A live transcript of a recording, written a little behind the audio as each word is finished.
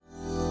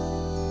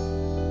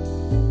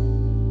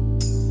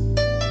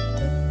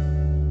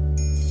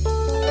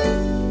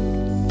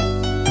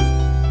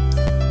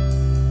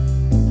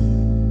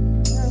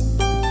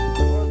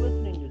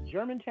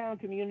Germantown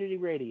Community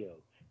Radio,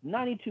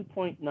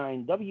 92.9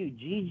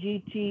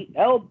 WGGT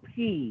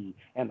LP,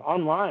 and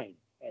online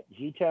at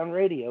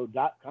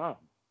gtownradio.com.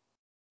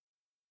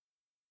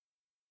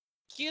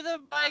 Cue the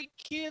mic,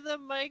 cue the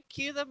mic,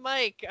 cue the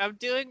mic. I'm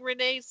doing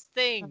Renee's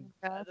thing.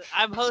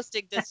 I'm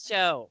hosting this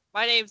show.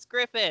 My name's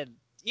Griffin.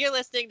 You're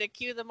listening to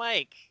Cue the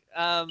Mic.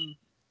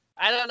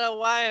 I don't know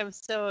why I'm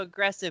so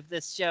aggressive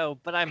this show,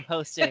 but I'm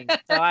hosting.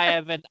 So I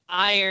have an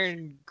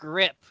iron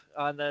grip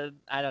on the,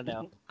 I don't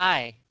know.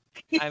 Hi,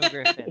 I'm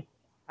Griffin.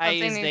 I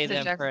use they,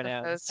 them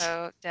pronouns.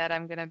 How dead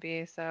I'm going to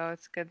be, so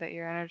it's good that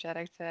you're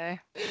energetic today.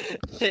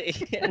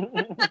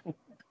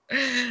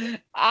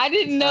 I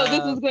didn't know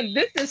this was good.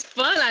 This is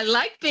fun. I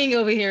like being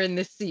over here in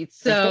this seat.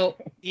 So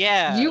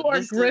yeah, you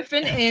are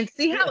Griffin, and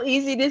see how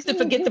easy it is to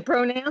forget the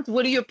pronouns?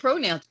 What are your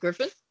pronouns,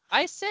 Griffin?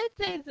 I said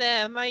they,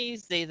 them. I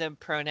use they, them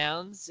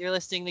pronouns. You're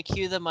listening to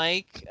Cue the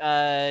Mic,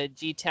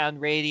 G-Town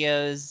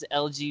Radio's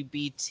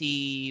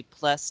LGBT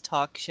plus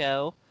talk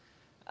show,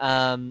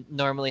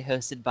 normally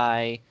hosted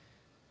by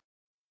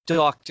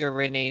Dr.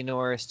 Renee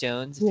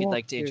Norris-Jones, if you'd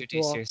like to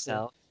introduce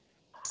yourself.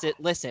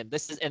 Listen,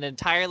 this is an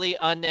entirely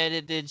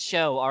unedited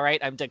show, all right?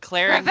 I'm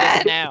declaring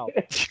this now.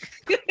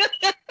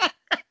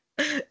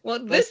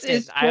 Well, this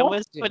is I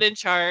was put in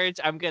charge.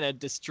 I'm going to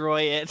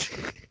destroy it.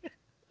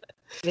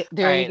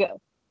 There you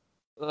go.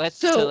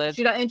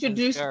 Should I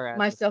introduce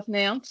myself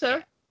now,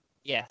 sir?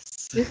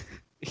 Yes.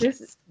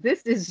 This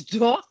is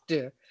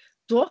Dr.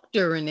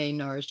 Renee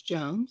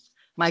Norris-Jones.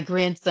 My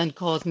grandson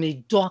calls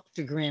me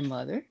Dr.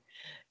 Grandmother.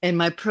 And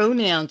my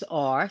pronouns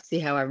are, see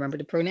how I remember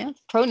the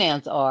pronouns?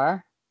 Pronouns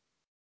are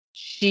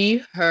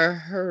she, her,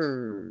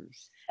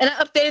 hers. And I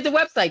updated the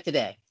website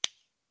today.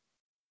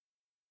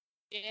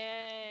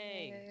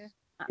 Yay.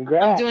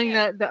 Congrats. I'm doing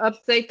the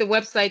update the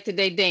website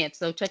today dance,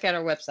 so check out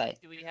our website.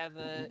 Do we have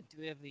a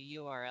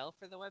URL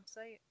for the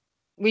website?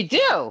 We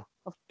do.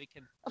 We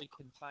can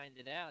find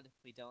it out if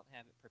we don't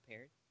have it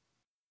prepared.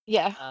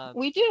 Yeah,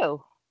 we do.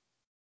 All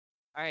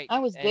right. I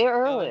was there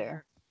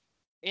earlier.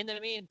 In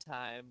the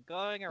meantime,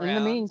 going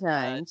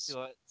around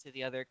to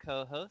the other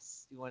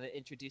co-hosts, you want to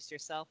introduce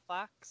yourself,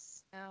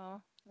 Fox?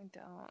 No, I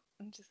don't.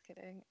 I'm just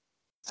kidding.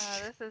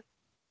 This is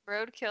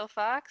Roadkill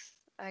Fox.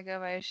 I go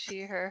by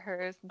she, her,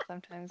 hers, and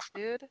sometimes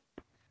dude.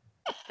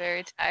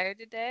 Very tired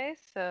today,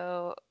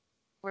 so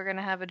we're going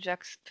to have a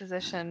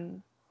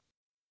juxtaposition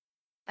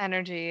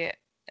energy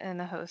in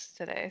the host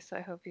today, so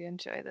I hope you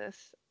enjoy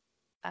this.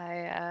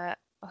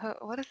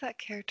 What is that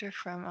character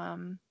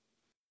from?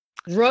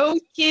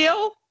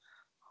 Roadkill?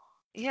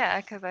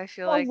 Yeah, because I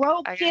feel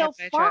Roadkill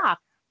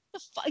Fox.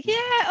 Yeah,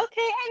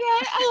 okay,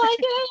 I like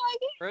it.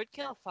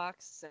 Roadkill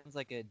Fox sounds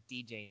like a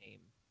DJ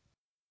name.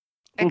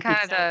 It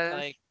kind of does.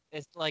 Like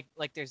it's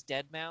like there's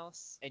Dead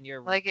Mouse and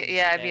you're like it.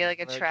 Yeah, it'd be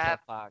like a Roadkill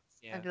trap. Fox.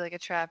 Yeah. It'd be like a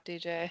trap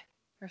DJ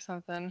or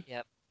something.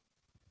 Yep.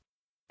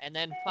 And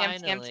then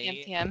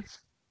finally, TM.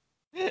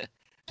 and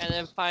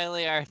then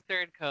finally, our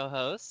third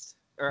co-host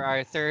or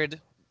our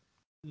third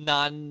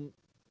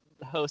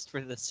non-host for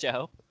this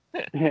show.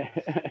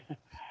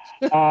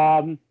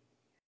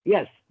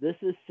 Yes, this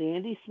is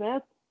Sandy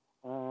Smith.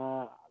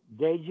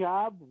 Day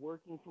job,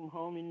 working from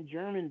home in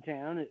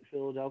Germantown at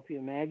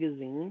Philadelphia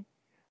Magazine.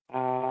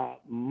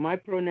 My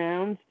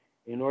pronouns,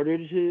 in order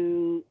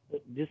to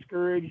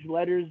discourage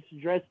letters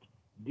addressed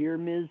Dear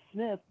Ms.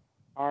 Smith,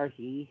 are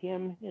he,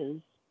 him, his.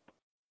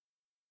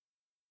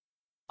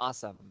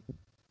 Awesome.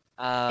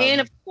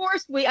 And of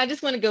course, I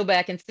just want to go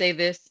back and say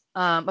this.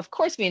 Of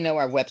course, we know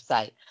our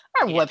website.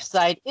 Our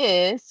website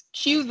is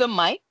Cue the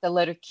Mic, the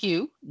letter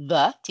Q,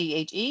 the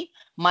THE,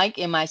 Mic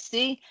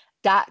MIC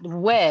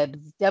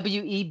 .webs,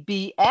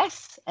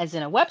 WEBS, as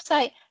in a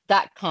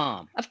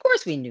website.com. Of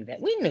course, we knew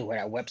that. We knew what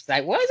our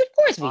website was. Of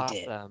course, we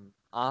did.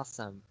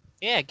 Awesome.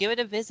 Yeah, give it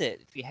a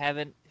visit if you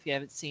haven't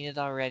seen it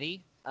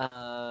already.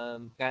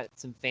 Got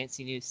some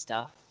fancy new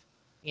stuff.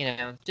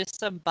 Just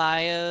some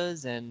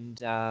bios and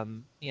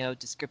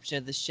description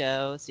of the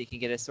show, so you can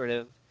get a sort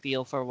of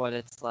feel for what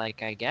it's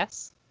like, I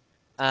guess.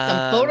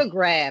 Some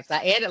photographs.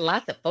 I added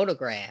lots of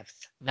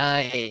photographs.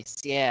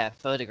 Nice, yeah,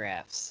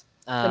 photographs.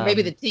 So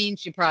maybe the team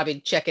should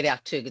probably check it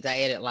out too, because I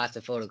added lots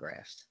of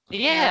photographs.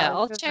 Yeah,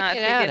 I'll check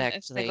it out. Actually,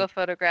 a single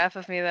photograph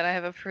of me that I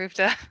have approved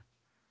of.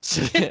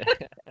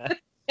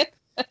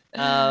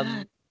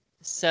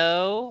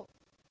 So,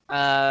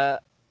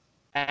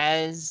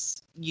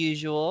 as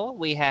usual,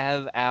 we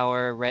have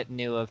our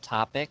retinue of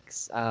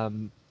topics.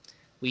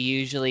 We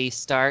usually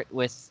start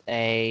with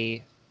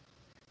a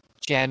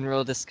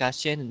general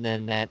discussion, and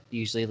then that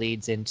usually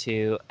leads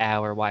into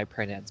our Why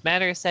Pronouns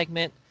Matter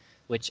segment,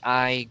 which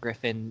I,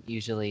 Griffin,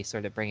 usually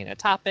sort of bring in a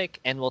topic,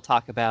 and we'll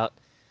talk about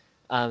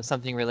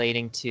something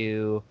relating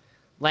to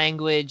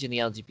language in the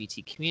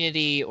LGBT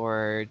community,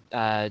 or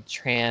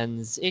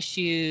trans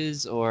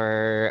issues,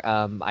 or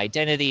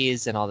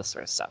identities, and all this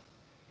sort of stuff.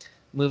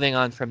 Moving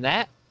on from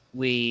that,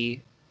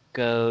 we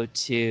go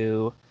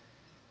to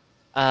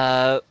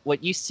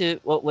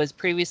what was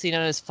previously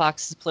known as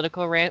Fox's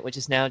Political Rant, which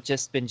has now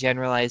just been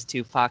generalized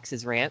to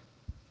Fox's Rant.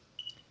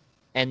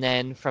 And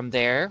then from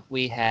there,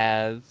 we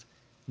have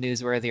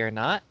Newsworthy or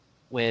Not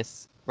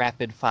with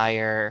rapid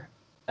fire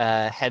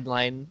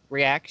headline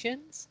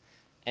reactions.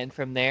 And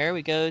from there,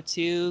 we go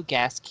to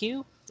Gas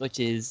Q, which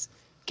is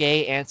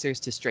gay answers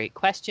to straight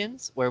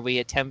questions, where we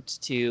attempt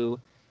to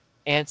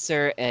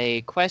answer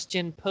a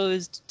question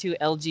posed to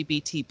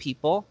LGBT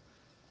people.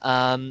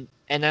 And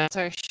that's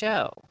our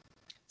show.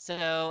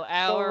 So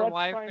our let's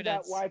why find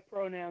out why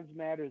pronouns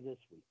matter this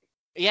week.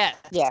 Yes.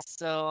 Yeah.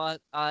 So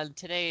on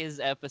today's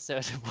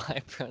episode of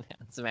Why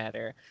Pronouns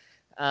Matter,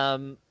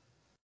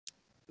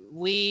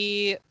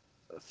 we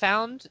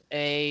found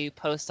a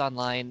post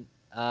online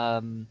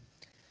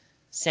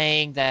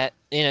saying that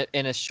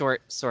in a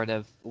short sort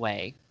of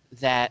way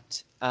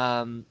that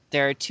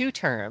there are two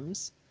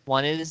terms.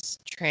 One is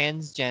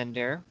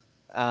transgender,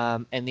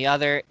 and the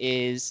other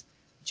is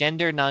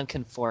gender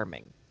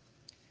nonconforming.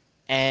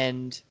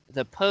 And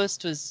the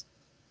post was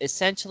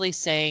essentially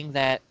saying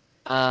that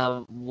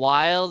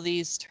while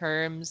these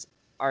terms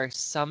are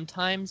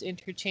sometimes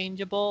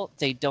interchangeable,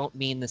 they don't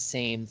mean the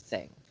same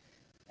thing.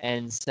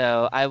 And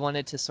so I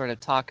wanted to sort of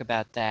talk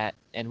about that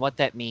and what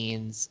that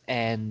means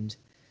and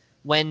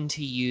when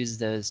to use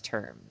those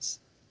terms.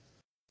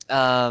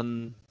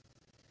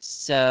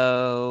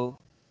 So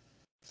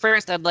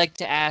first I'd like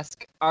to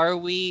ask,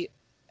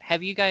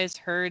 have you guys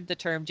heard the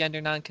term gender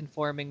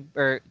nonconforming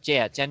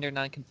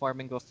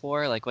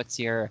before? Like, what's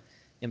your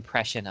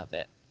impression of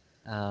it?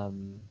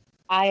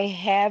 I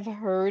have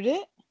heard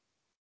it.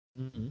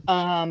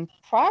 Mm-hmm.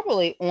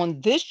 Probably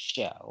on this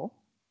show.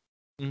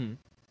 Mm-hmm.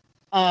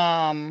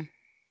 I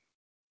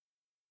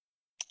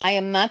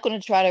am not going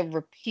to try to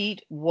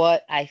repeat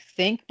what I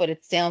think, but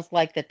it sounds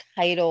like the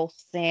title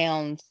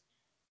sounds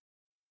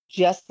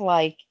just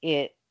like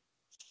it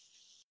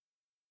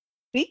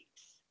speaks.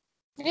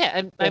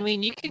 Yeah, I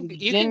mean, you can go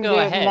Gender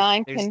ahead.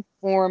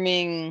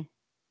 non-conforming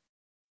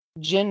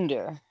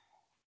gender.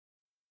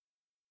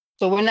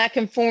 So we're not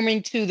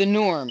conforming to the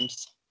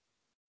norms.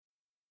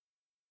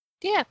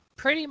 Yeah,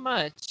 pretty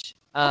much.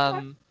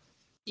 Okay.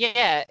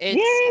 Yeah, Yay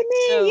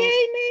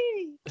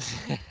me!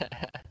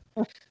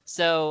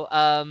 So,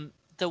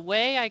 the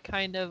way I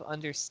kind of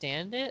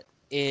understand it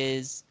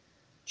is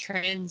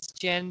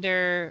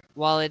transgender,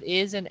 while it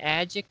is an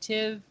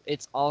adjective,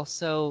 it's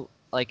also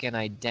like an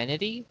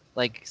identity.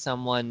 Like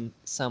someone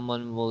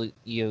will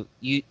you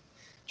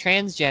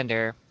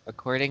transgender,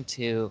 according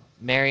to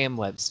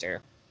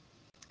Merriam-Webster,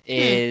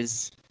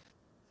 is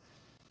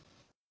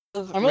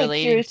I'm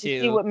really curious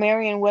to see what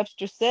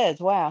Merriam-Webster says.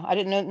 Wow, I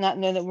didn't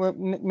know that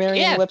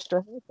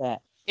Merriam-Webster heard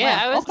that.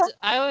 Yeah, wow.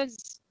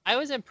 I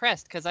was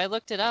impressed because I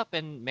looked it up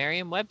and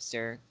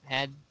Merriam-Webster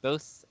had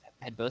both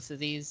of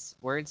these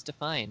words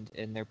defined,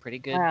 and they're pretty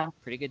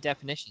good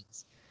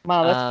definitions.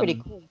 Wow, that's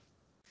pretty cool.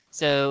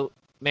 So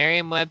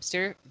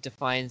Merriam-Webster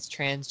defines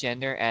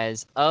transgender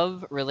as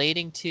of,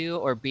 relating to,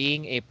 or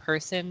being a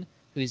person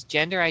whose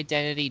gender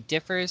identity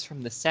differs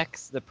from the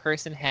sex the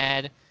person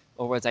had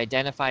or was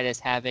identified as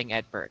having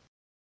at birth.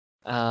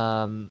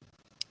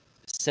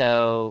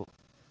 So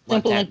what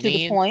Simple that and to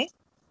means, the point.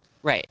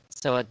 Right.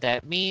 So what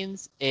that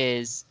means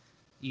is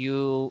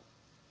you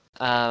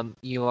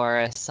are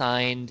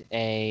assigned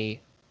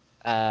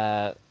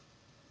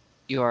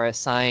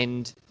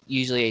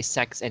usually a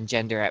sex and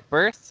gender at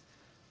birth,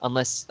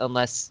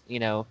 unless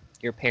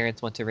your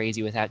parents want to raise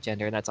you without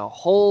gender, and that's a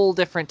whole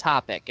different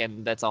topic,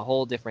 and that's a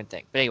whole different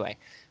thing. But anyway,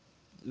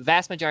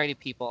 vast majority of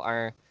people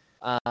are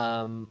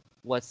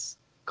what's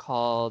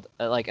called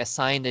like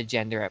assigned a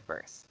gender at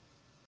birth.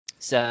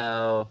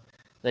 So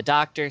the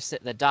doctor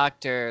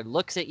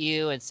looks at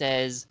you and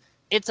says,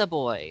 "It's a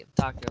boy."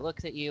 The doctor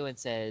looks at you and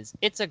says,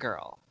 "It's a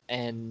girl,"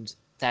 and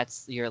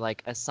that's your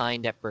like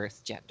assigned at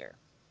birth gender.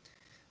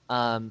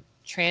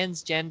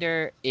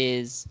 Transgender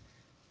is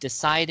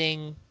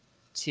deciding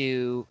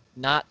to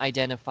not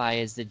identify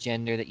as the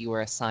gender that you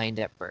were assigned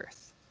at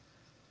birth,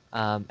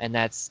 and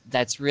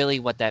that's really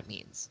what that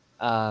means.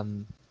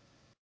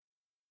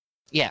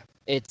 Yeah,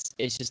 it's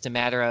just a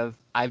matter of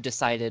I've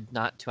decided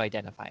not to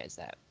identify as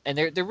that, and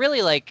they're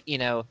really like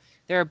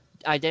there are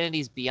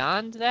identities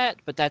beyond that,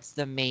 but that's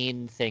the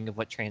main thing of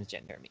what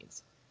transgender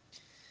means.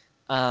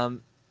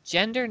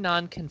 Gender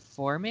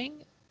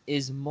nonconforming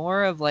is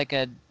more of like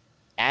a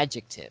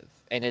adjective,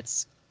 and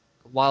it's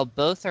while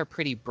both are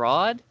pretty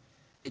broad,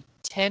 I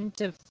tend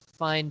to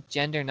find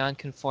gender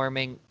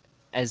nonconforming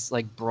as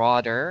like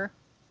broader.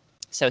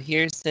 So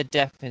here's the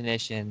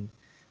definition,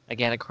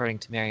 again according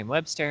to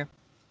Merriam-Webster.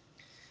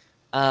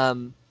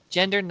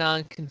 Gender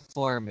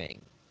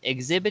nonconforming,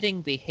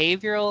 exhibiting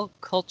behavioral,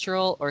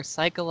 cultural, or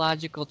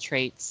psychological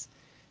traits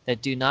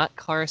that do not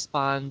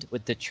correspond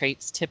with the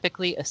traits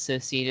typically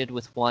associated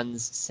with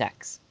one's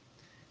sex,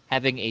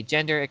 having a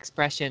gender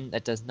expression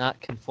that does not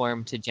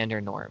conform to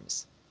gender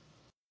norms.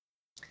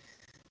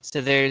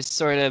 So there's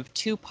sort of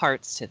two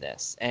parts to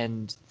this,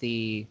 and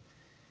the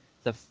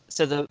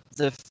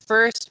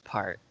first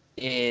part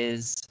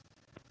is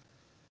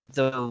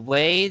the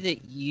way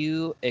that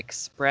you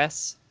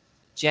express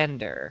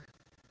gender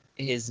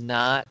is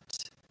not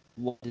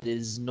what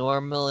is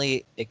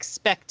normally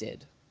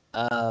expected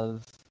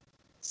of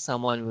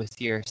someone with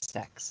your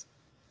sex.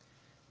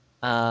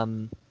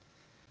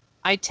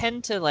 I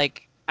tend to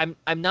like.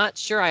 I'm not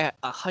sure I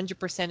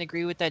 100%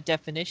 agree with that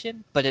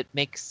definition, but it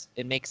makes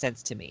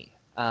sense to me.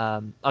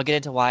 I'll get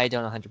into why I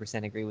don't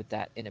 100% agree with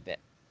that in a bit.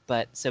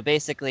 But so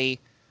basically,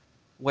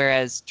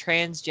 whereas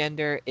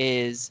transgender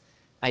is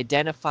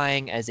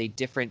identifying as a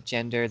different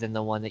gender than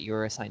the one that you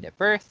were assigned at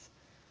birth,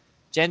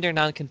 gender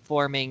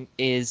nonconforming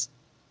is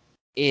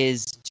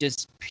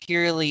just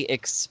purely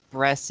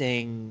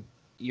expressing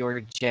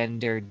your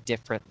gender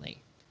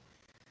differently.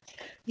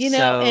 You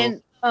know, So,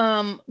 and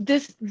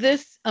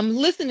this I'm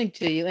listening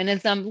to you, and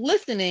as I'm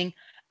listening,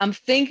 I'm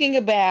thinking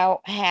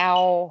about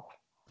how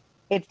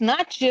it's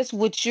not just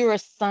what you're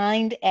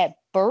assigned at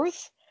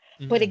birth,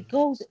 but mhm, it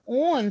goes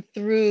on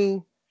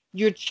through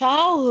your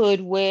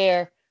childhood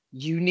where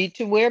you need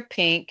to wear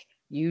pink,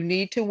 you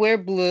need to wear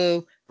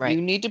blue, right.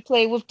 you need to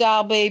play with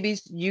doll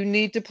babies, you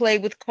need to play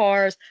with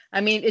cars.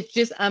 I mean, it's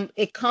just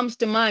it comes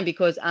to mind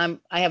because I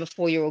have a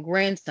 4-year-old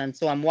grandson,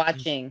 so I'm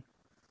Mm, watching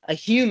a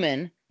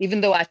human,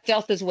 even though I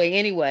felt this way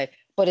anyway.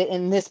 But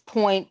in this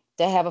point,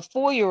 to have a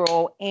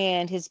 4-year-old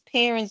and his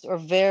parents are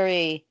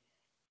very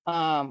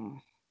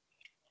um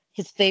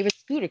his favorite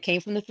scooter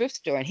came from the thrift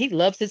store and he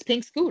loves his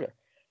pink scooter.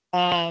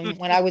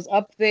 When I was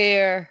up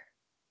there,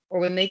 or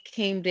when they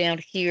came down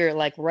here,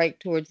 like right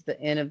towards the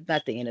end of,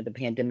 not the end of the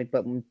pandemic,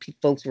 but when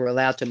folks were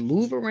allowed to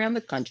move around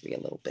the country a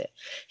little bit,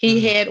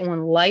 he mhm, had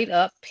on light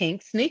up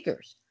pink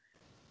sneakers.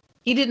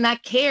 He did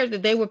not care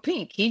that they were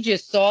pink. He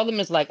just saw them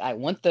as like, I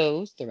want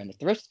those. They're in the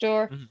thrift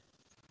store.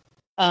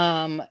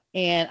 mhm,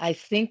 And I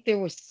think there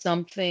was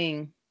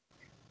something,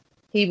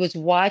 he was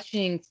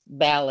watching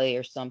ballet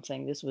or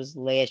something. This was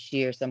last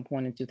year, some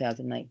point in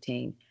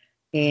 2019.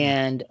 mhm,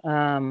 And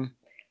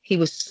he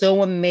was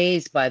so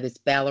amazed by this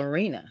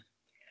ballerina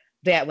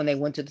that when they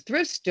went to the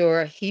thrift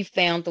store, he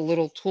found the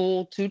little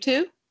tulle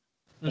tutu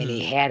and he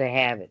mhm. had to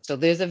have it. So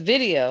there's a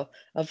video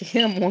of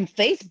him on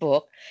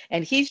Facebook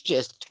and he's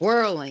just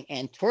twirling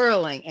and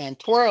twirling and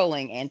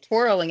twirling and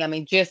twirling. I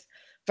mean, just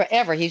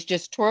forever, he's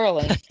just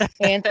twirling.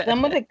 And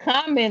some of the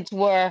comments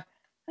were,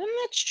 I'm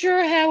not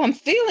sure how I'm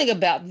feeling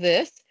about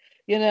this,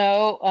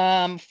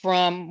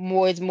 from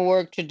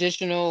more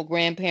traditional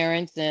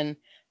grandparents and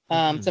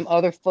Mhm. some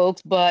other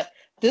folks. But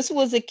this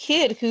was a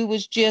kid who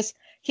was just,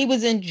 he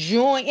was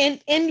enjoying,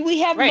 and we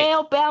have Right.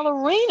 male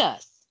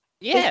ballerinas.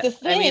 It's Yeah. the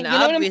I mean, thing, you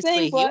know what I'm obviously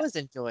saying? he But was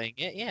enjoying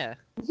it. Yeah.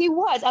 he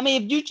was. I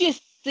mean, if you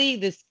just see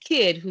this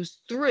kid who's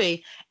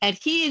 3 and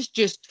he is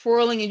just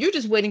twirling and you're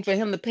just waiting for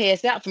him to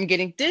pass out from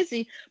getting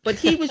dizzy, but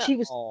he was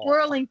Oh.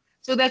 twirling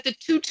so that the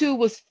tutu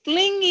was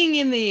flinging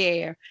in the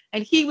air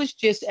and he was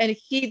just, and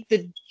he,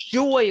 the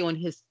joy on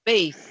his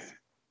face.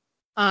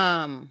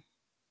 Um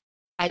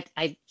I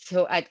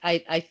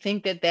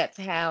think that that's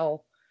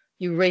how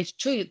you raise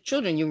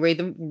children. You raise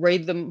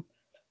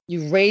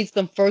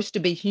them first to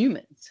be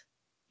humans.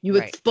 You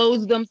Right.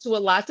 expose them to a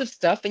lot of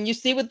stuff and you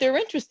see what they're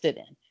interested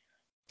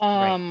in.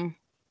 Right. Um,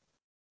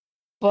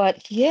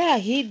 but yeah,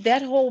 he,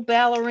 that whole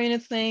ballerina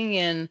thing,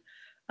 and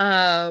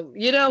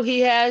he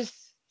has,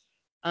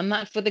 I'm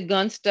not for the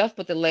gun stuff,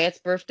 but the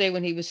last birthday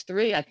when he was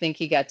 3, I think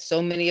he got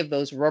so many of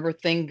those rubber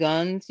thing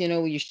guns,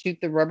 where you shoot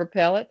the rubber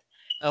pellet.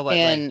 Oh,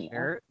 what, like And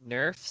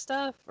Nerf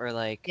stuff or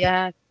like?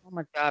 yeah, oh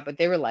my God, but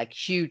they were like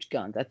huge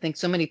guns. I think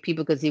so many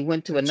people, because he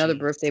went to Oh, another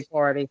birthday jeez.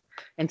 party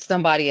and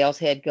somebody else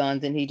had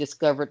guns and he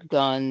discovered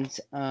guns.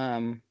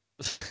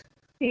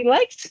 He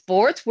likes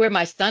sports where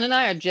my son and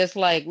I are just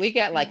like, we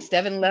got like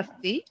 7 left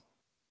feet.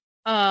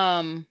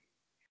 Um,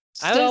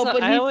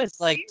 but I he always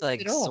liked shoots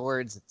it like off.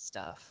 swords and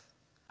stuff.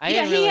 I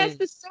Yeah, didn't he has really.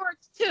 the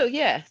swords too.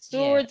 Yeah,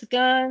 Yeah. swords,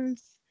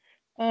 guns.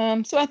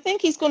 So I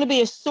think he's going to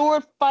be a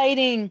sword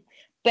fighting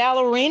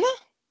ballerina,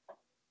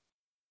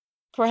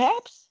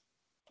 perhaps.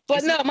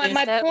 But no,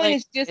 my point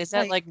is just Is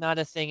that like, like not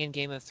a thing in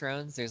Game of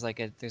Thrones? There's like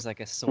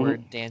a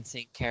sword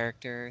dancing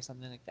character or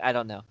something like that. I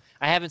don't know.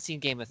 I haven't seen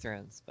Game of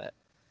Thrones, but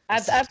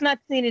I've not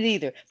seen it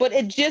either. But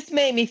it just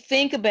made me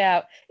think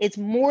about, it's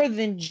more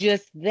than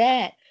just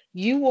that.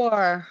 You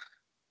are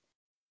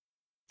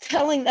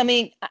telling, I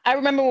mean, I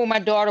remember when my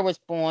daughter was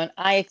born,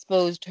 I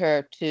exposed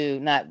her to,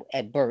 not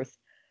at birth,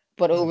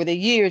 but Mhm. over the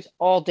years,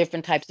 all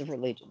different types of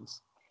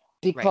religions,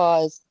 Right.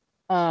 because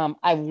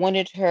I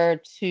wanted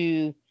her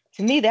to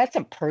me, that's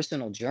a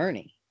personal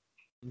journey,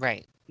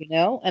 Right.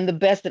 and the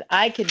best that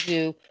I could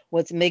do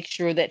was make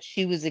sure that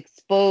she was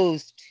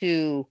exposed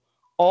to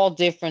all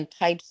different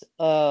types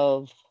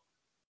of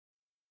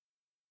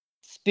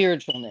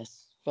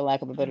spiritualness, for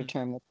lack of a better Mhm.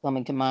 term that's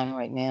coming to mind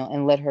right now,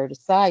 and let her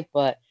decide.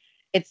 But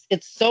it's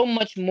so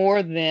much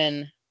more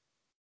than,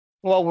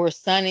 well, we're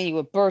assigning you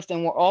a birth,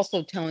 and we're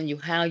also telling you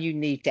how you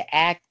need to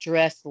act,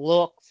 dress,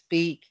 look,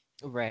 speak,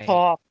 Right.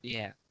 talk.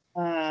 Yeah.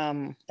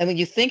 And when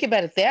you think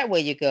about it that way,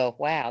 you go,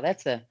 wow,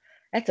 that's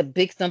a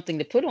big something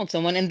to put on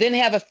someone, and then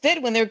have a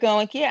fit when they're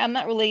going, yeah, I'm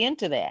not really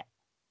into that.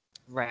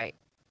 Right.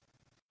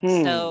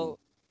 Hmm. So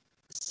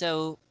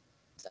so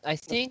I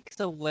think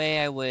the way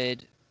I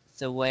would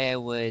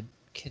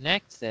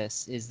connect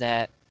this is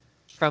that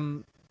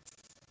from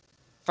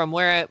from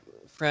where I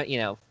from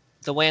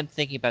the way I'm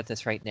thinking about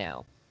this right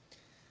now.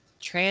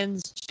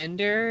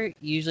 transgender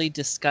usually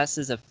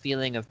discusses a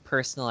feeling of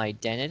personal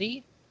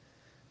identity,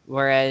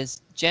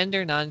 whereas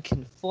gender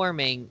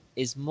nonconforming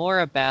is more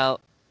about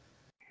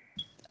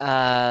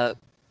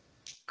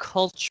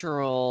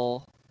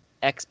cultural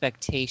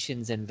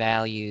expectations and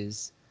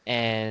values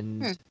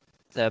and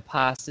the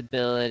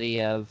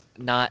possibility of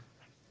not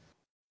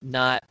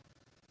 100%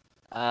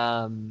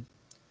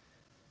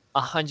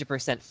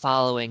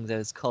 following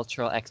those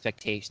cultural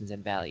expectations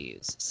and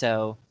values.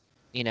 So,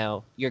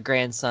 your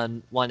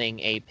grandson wanting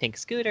a pink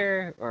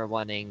scooter or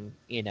wanting,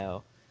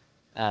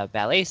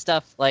 ballet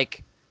stuff,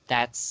 like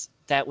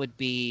that would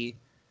be,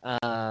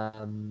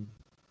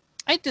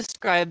 I'd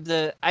describe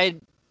those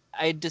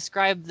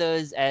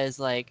as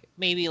like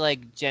maybe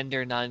like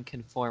gender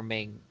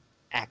non-conforming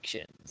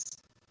actions,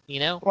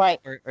 Right.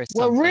 or Well,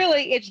 something.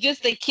 really, it's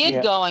just a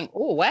kid going,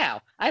 "Oh,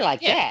 wow, I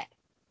like Yeah. that."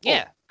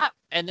 Yeah. Oh,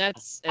 And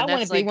that's I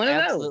want to be like one of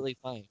those. absolutely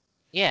fine.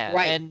 Yeah.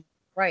 Right. And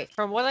Right.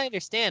 from what I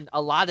understand,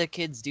 a lot of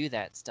kids do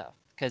that stuff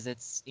because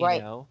it's,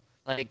 Right.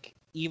 like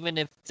even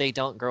if they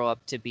don't grow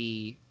up to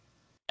be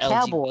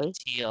Cowboys.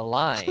 LGBT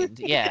aligned,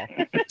 yeah.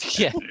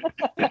 Yeah.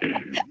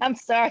 I'm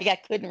sorry, I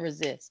couldn't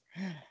resist.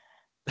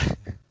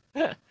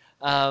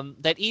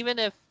 That even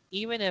if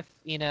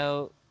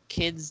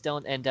kids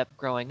don't end up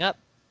growing up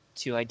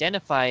to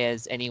identify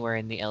as anywhere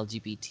in the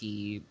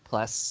LGBT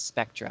plus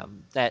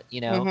spectrum, that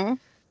Mhm.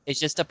 it's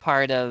just a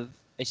part of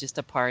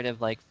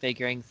like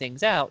figuring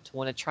things out, to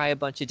want to try a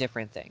bunch of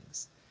different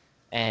things.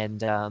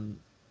 And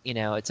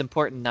it's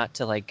important not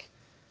to like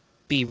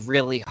be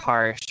really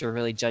harsh or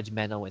really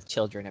judgmental with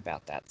children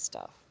about that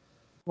stuff,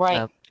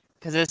 Right.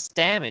 because it's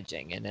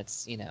damaging and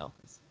it's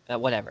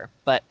whatever.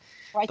 But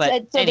Right.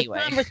 but So anyway.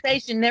 the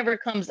conversation never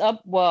comes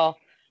up. Well,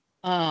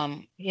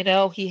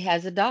 he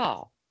has a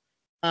doll.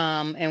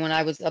 And when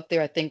I was up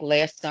there, I think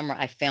last summer,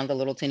 I found a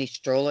little teeny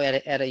stroller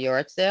at a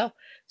yard sale.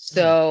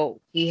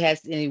 So and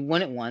he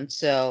wanted one.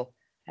 So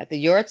at the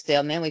yard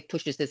sale, Manly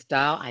pushes this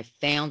doll. I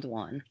found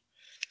one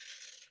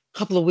a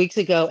couple of weeks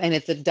ago, and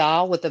it's a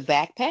doll with a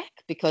backpack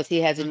because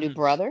he has a new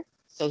brother.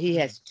 So he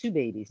has two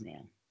babies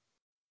now.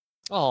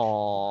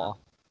 Oh.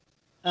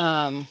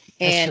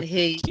 And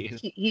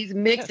he's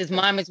mixed. His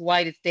mom is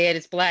white, his dad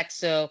is black.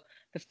 So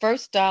the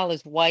first doll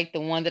is white. The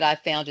one that I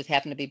found just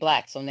happened to be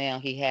black. So now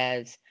he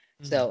has.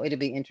 So it'll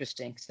be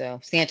interesting. So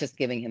Santa's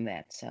giving him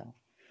that. So.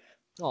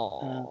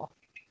 Oh.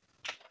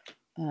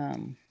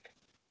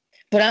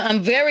 But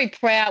I'm very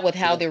proud with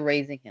how they're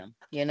raising him.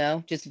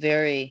 Just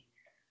very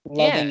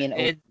loving and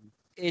open.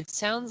 It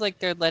sounds like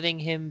they're letting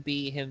him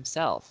be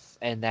himself,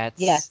 and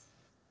Yes.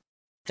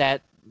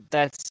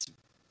 That's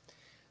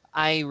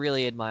I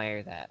really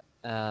admire that.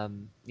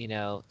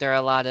 There are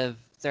a lot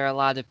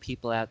of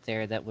people out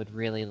there that would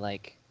really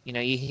like,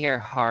 you hear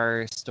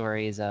horror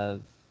stories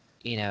of,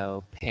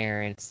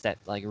 parents that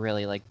like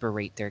really like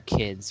berate their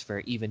kids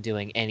for even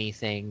doing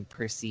anything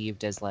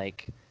perceived as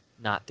like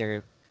not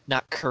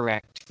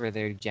correct for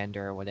their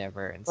gender or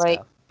whatever and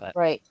stuff. But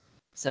right.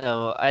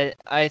 So I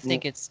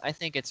think it's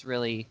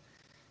really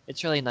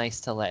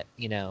nice to let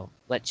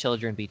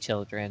children be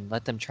children,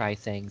 let them try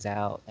things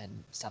out and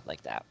stuff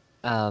like that.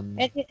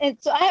 And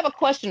so I have a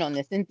question on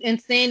this.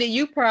 And Sandy,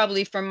 you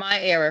probably from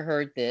my era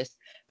heard this,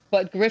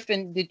 but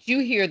Griffin, did you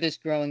hear this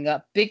growing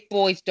up? Big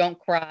boys don't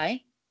cry.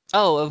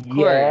 Oh, of course.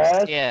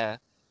 Yes. Yeah.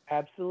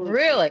 Absolutely.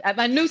 Really?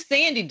 I knew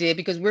Sandy did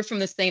because we're from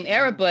the same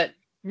era, but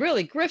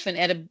really Griffin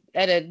at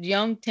a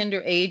young,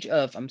 tender age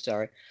of, I'm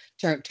sorry,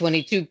 turned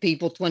 22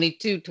 people,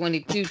 22.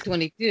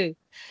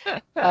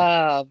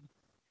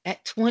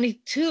 At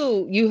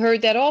 22, you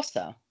heard that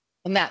also.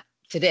 Well, not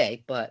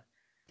today, but.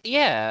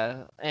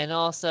 Yeah, and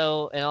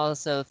also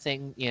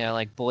thing,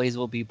 like boys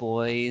will be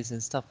boys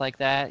and stuff like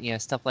that,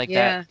 stuff like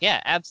that.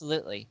 Yeah,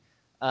 absolutely.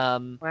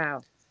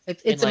 Wow.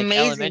 It's in like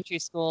amazing. Elementary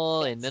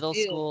school, in middle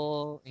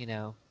school,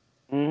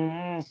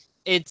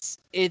 it's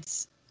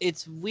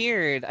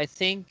weird. I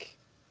think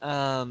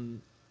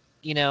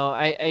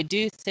I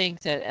do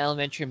think that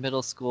elementary and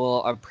middle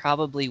school are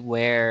probably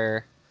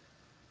where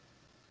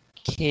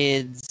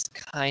kids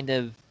kind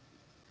of,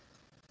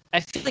 I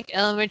feel like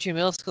elementary and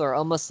middle school are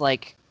almost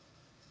like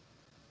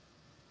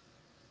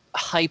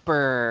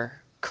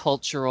hyper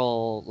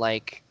cultural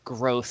like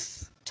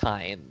growth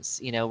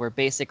times, where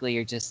basically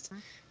you're just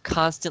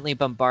constantly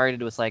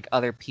bombarded with like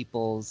other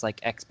people's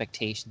like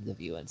expectations of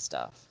you and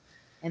stuff.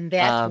 And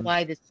that's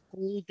why the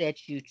school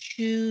that you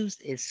choose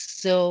is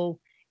so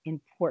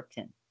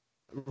important.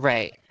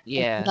 Right.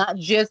 Yeah. It's not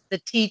just the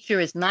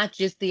teacher, it's not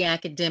just the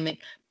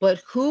academic,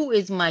 but who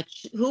is my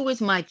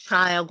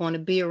child going to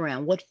be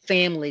around? What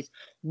families?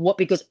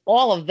 Because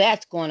all of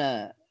that's going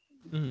to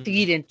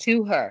feed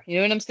into her. You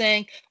know what I'm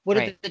saying? What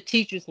are the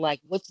teachers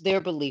like? What's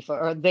their belief? Or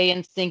are they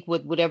in sync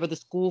with whatever the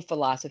school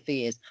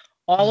philosophy is?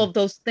 All of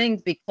those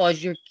things,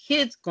 because your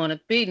kid's going to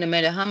be, no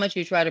matter how much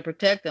you try to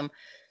protect them,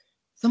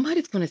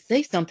 somebody's going to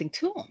say something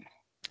to them.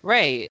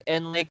 Right.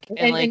 And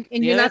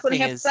you're not going to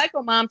have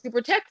psycho mom to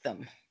protect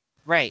them.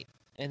 Right.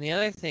 And the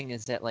other thing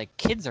is that like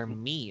kids are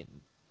mean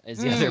is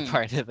the other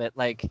part of it.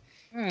 Like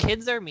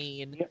kids are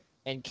mean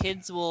and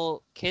kids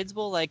will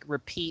like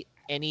repeat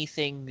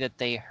anything that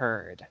they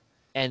heard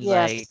and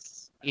like,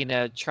 Yes. you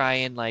know, try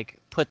and like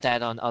put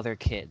that on other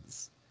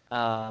kids.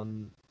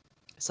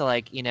 So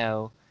like, you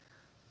know,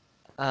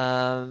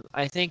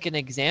 I think an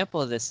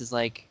example of this is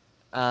like,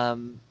 I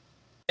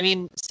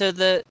mean, so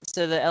the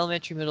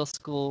elementary middle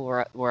school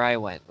where I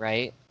went,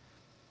 right?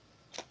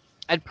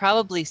 I'd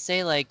probably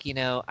say like, you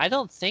know, I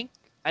don't think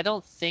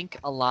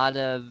a lot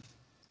of,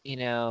 you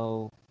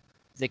know,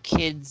 the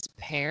kids'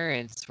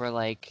 parents were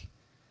like,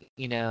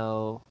 you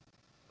know,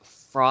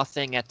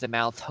 frothing at the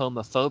mouth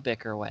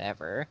homophobic or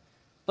whatever.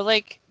 But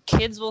like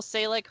kids will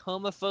say like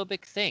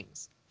homophobic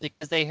things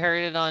because they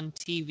heard it on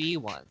TV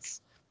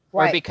once.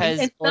 Or Right. because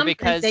And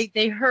sometimes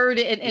they heard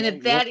it, and Yeah,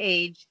 at that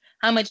age,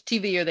 how much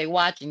TV are they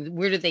watching?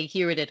 Where did they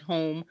hear it at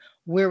home?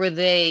 Where were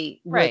they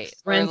with right.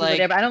 Or friends or like,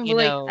 whatever? I you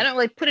know, don't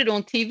really put it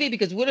on TV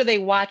because what are they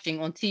watching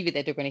on TV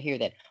that they're going to hear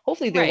that?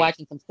 Hopefully they're right.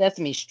 watching some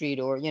Sesame Street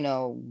or,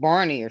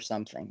 Barney or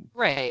something.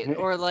 Right.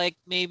 Or like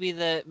maybe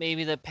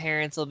the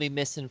parents will be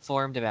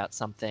misinformed about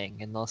something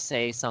and they'll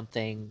say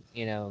something,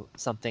 you know,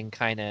 something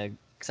kind of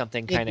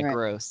Ignorant.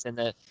 gross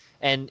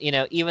and you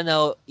know, even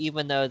though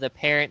the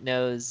parent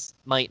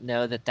might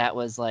know that that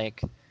was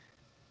like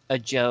a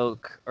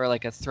joke or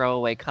like a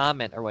throwaway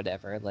comment or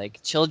whatever,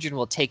 like children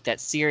will take that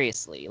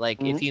seriously.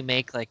 Like if you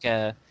make like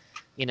a,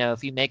 you know,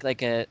 if you make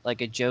like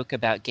a joke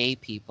about gay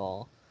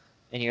people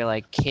and your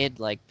like kid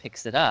like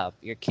picks it up,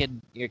 your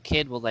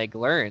kid will like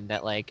learn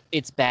that like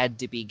it's bad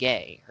to be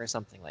gay or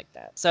something like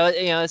that. So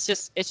you know, it's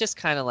just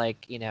kind of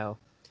like, you know,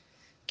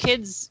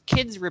 kids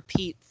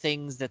repeat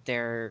things that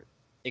they're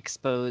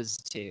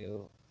exposed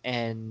to,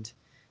 and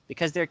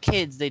because they're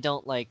kids, they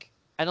don't like,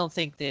 I don't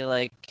think they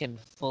like can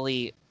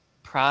fully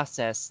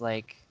process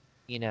like,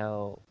 you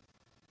know,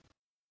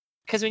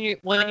 because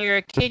when you're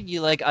a kid,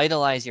 you like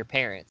idolize your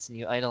parents and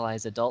you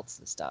idolize adults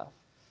and stuff.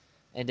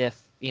 And if,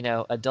 you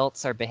know,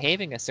 adults are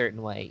behaving a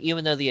certain way,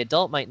 even though the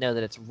adult might know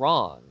that it's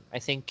wrong, I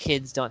think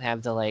kids don't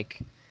have the like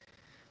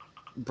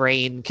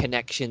brain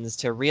connections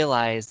to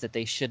realize that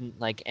they shouldn't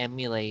like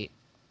emulate,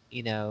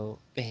 you know,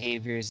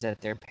 behaviors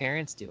that their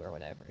parents do or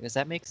whatever. Does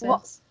that make Well,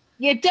 sense?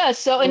 yeah, it does.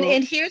 So, and, Well,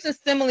 and here's a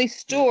similar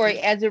story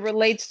as it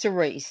relates to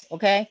race.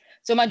 Okay.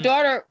 So my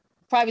daughter,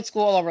 private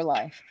school all of her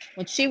life.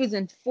 When she was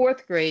in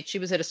fourth grade, she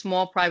was at a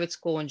small private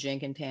school in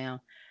Jenkintown.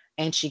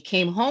 And she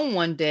came home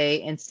one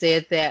day and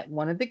said that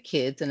one of the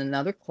kids in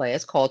another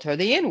class called her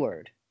the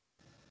N-word.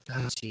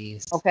 Oh,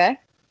 jeez. Okay.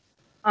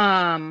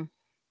 Um,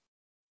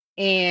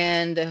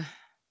 and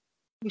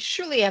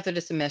shortly after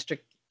the semester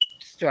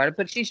started,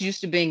 but she's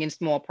used to being in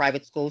small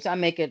private schools. I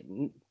make a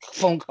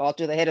phone call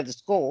to the head of the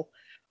school.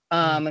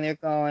 And they're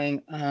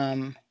going,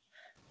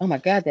 oh my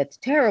God, that's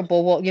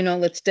terrible. Well,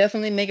 let's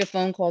definitely make a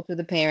phone call to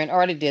the parent. I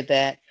already did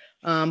that.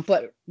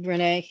 But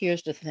Renee,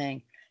 here's the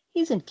thing.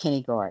 He's in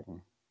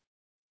kindergarten.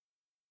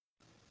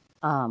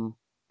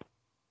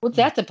 What's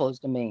that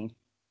supposed to mean?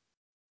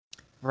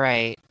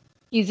 Right.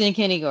 He's in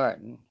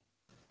kindergarten.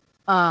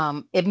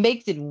 It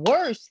makes it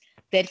worse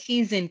that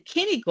he's in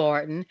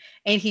kindergarten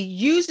and he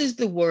uses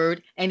the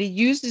word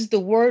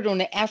on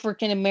the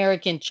African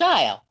American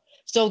child.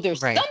 So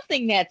there's Right.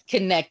 something that's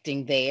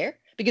connecting there,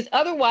 because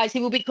otherwise he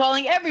will be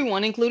calling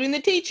everyone, including the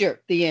teacher,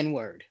 the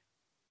N-word.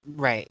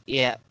 Right.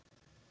 Yeah.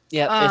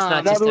 Yep. It's not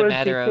in just other a words, he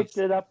matter of. picked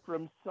it up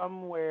from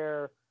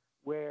somewhere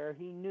where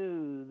he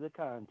knew the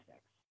context.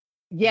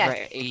 Yes.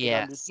 Right.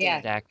 Yes. understand.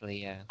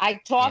 Exactly. Yeah. I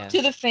talked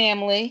to the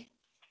family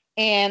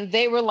and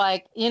they were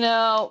like,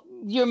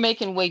 you're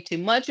making way too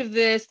much of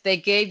this. They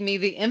gave me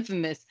the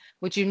infamous,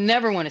 which you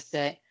never want to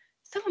say,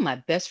 some of my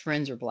best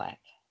friends are Black.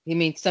 You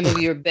mean some of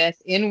your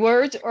best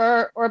N-words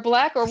or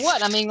Black or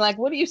what? I mean, like,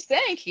 what are you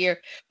saying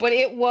here? But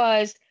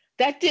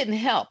that didn't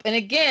help. And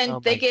again, Oh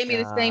they my gave me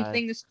the same God.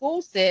 thing the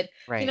school said.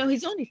 Right.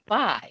 He's only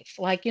 5.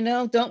 Like,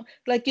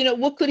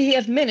 what could he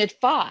have meant at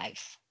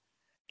 5?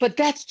 But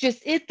that's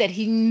just it, that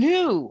he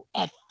knew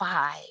at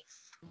 5.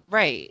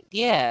 Right.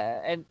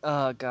 Yeah. And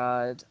oh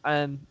God.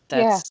 Yeah.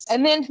 That's.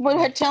 And then when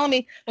her telling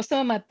me, well, some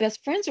of my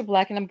best friends are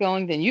Black, and I'm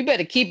going, then you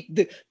better keep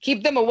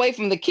them away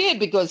from the kid,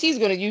 because he's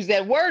going to use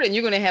that word and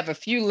you're going to have a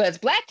few less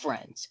Black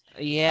friends.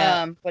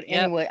 Yeah. But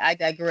Yep. anyway, I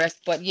digress.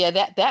 But yeah,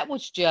 that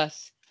was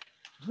just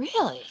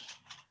really,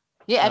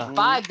 yeah. At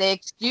 5, they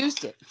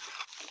excused it.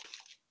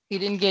 He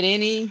didn't get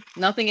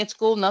nothing at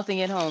school,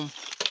 nothing at home.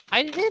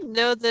 I didn't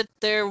know that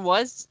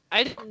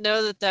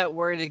that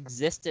word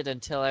existed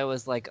until I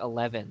was like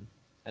 11,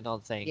 I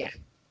don't think. Yeah.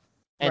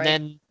 And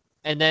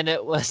Right. then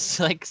it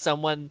was like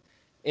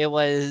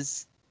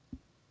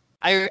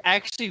I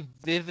actually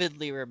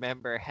vividly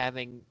remember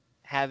having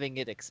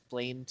it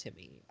explained to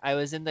me. I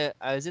was in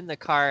the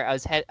car.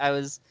 I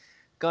was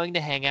going to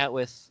hang out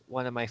with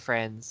one of my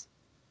friends.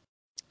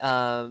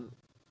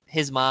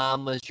 His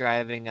mom was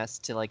driving us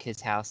to like his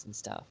house and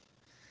stuff.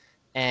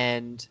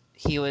 And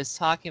he was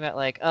talking about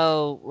like,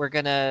 oh,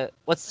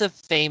 what's the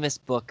famous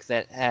book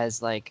that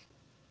has like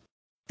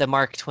the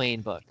Mark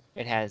Twain book?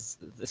 It has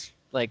this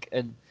like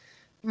and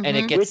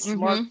it gets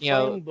Mark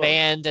Twain book?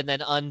 banned and then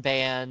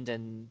unbanned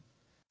and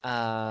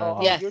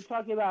Yes. You're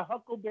talking about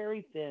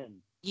Huckleberry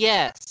Finn.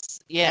 Yes,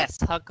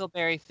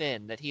 Huckleberry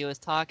Finn. That he was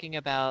talking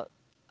about.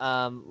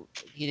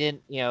 He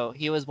didn't.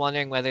 He was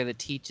wondering whether the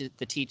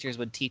teachers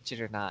would teach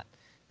it or not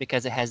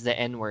because it has the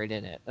N word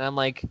in it. And I'm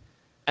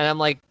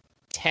like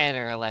 10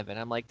 or 11.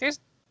 I'm like, there's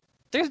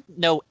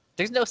no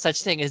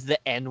such thing as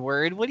the N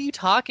word. What are you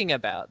talking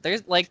about?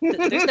 There's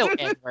no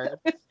N word.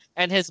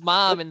 And his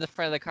mom in the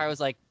front of the car was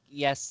like,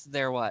 yes,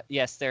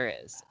 yes, there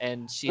is.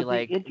 And she But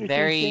like the interesting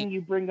very. thing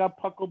you bring up,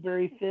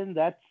 Huckleberry Finn,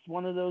 that's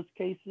one of those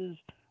cases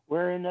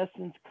where, in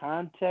essence,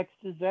 context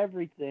is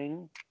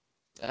everything.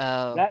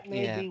 Oh, That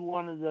may yeah. be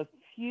one of the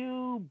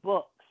few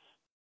books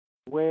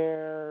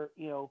where,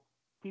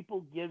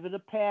 people give it a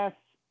pass,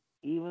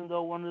 even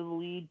though one of the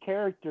lead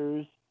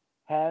characters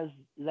has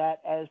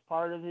that as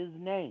part of his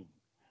name,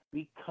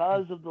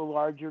 because of the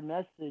larger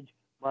message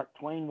Mark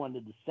Twain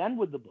wanted to send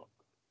with the book.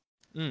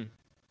 Mm.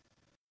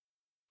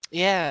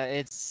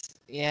 Yeah,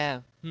 yeah.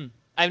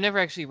 I've never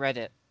actually read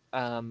it.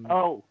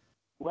 Oh,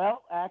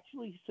 well,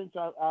 actually, since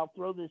I'll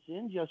throw this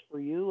in just for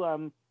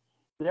you,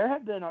 there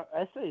have been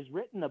essays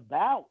written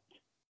about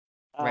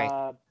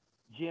Right.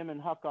 Jim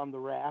and Huck on the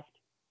raft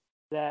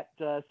that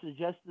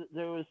suggest that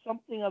there was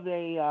something of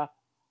a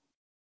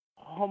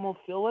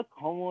homophilic,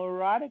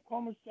 homoerotic,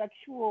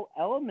 homosexual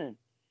element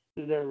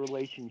to their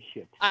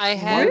relationship. I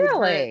have heard.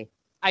 Really?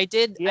 I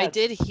did Yes.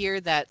 hear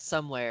that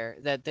somewhere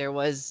that there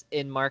was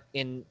in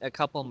a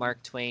couple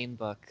Mark Twain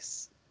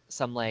books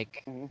some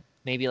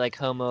maybe like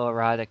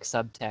homoerotic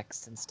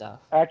subtext and stuff.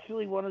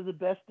 Actually, one of the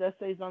best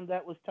essays on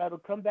that was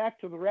titled "Come Back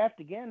to the Raft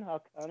Again,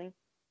 Huck, honey."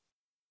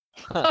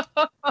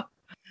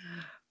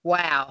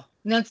 Wow.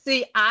 Now,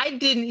 see, I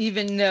didn't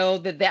even know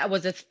that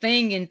was a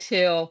thing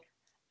until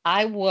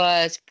I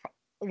was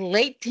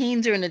late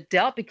teens or an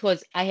adult,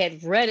 because I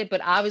had read it,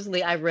 but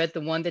obviously I read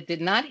the one that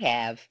did not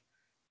have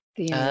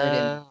the N word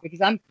in it.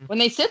 Because when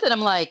they said that,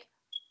 I'm like,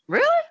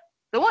 really?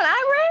 The one I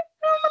read?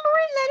 I don't remember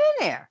reading that in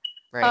there.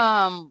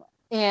 Right.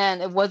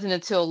 And it wasn't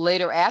until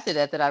later after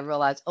that I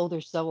realized, oh,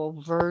 there's several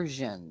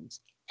versions.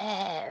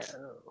 Oh.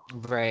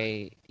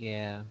 Right.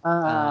 Yeah.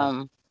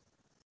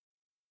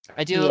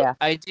 I do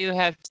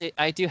have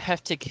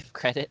to give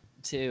credit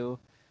to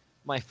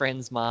my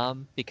friend's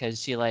mom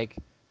because she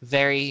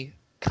very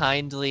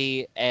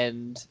kindly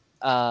and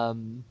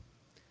And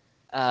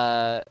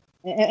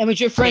was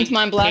your friend's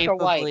mom black or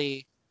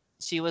white?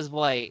 She was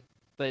white,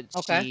 but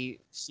Okay.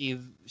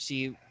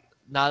 she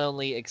not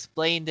only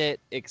explained that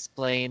it's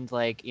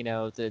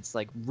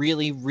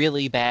really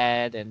really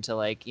bad, and to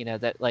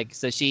that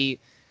so she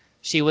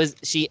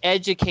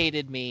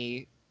educated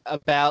me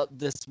about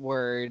this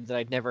word that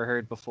I'd never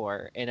heard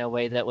before in a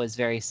way that was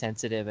very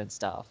sensitive and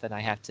stuff, and I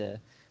have to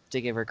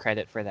give her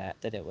credit for that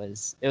it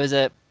was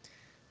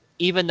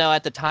even though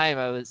at the time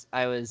I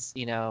was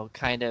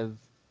kind of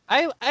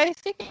I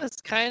think I was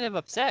kind of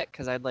upset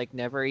because I'd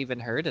never even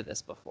heard of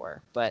this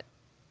before, but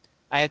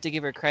I have to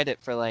give her credit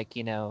for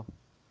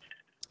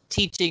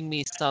teaching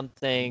me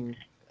something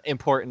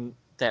important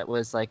that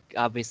was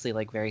obviously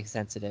very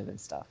sensitive and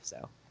stuff.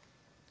 So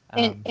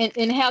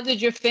and how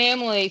did your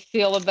family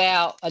feel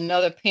about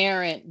another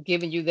parent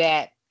giving you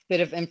that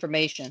bit of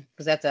information?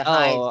 Because that's a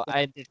high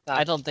sensitive topic.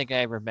 I don't think I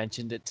ever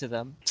mentioned it to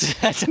them.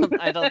 I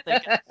don't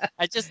think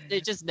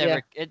it just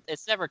never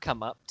it's never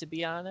come up, to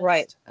be honest.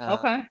 Right.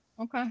 Okay.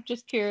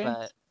 Just curious.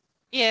 But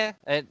yeah,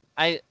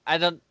 I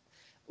don't.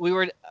 We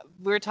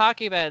were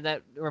talking about it, and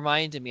that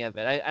reminded me of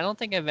it. I don't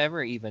think I've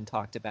ever even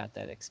talked about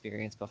that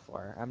experience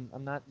before. I'm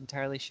not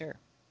entirely sure.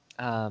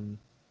 Yeah,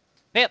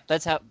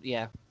 that's how.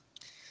 Yeah.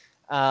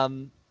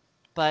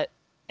 But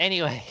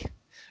anyway,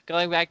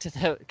 going back to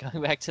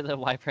the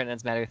why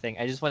pronouns matter thing.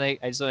 I just want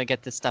to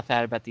get this stuff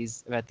out about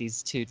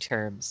these two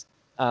terms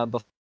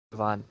before we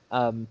move on.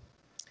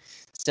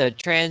 So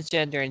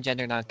transgender and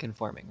gender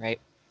nonconforming, right?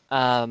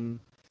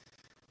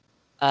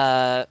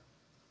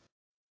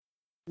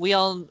 We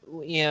all,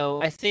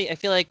 I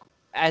feel like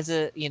as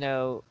a,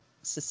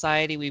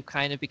 society, we've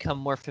kind of become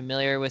more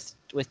familiar with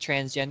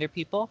transgender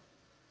people.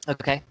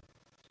 Okay.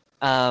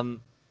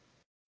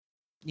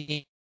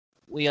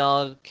 We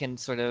all can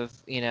sort of,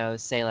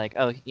 say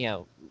oh,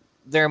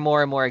 there are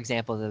more and more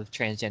examples of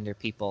transgender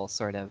people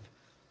sort of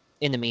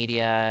in the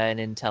media and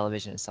in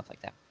television and stuff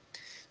like that.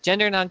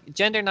 Gender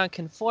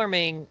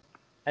nonconforming,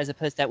 as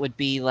opposed, that would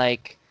be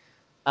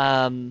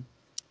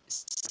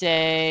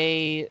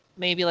say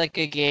maybe a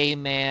gay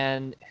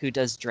man who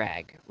does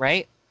drag,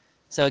 right?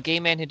 So a gay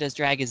man who does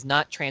drag is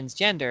not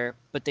transgender,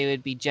 but they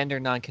would be gender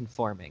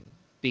nonconforming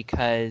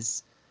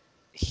because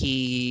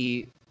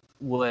he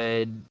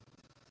would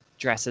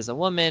dress as a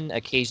woman,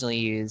 occasionally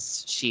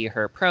use she,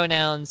 her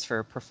pronouns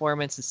for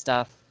performance and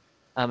stuff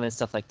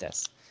like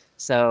this.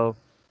 So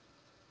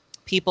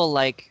people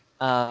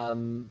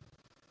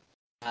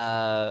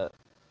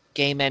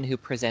gay men who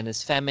present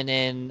as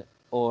feminine,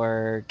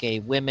 or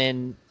gay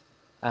women,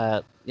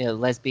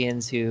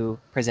 lesbians who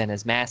present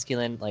as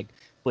masculine, like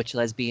butch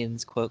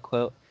lesbians, quote,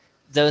 quote,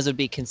 those would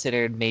be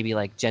considered maybe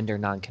gender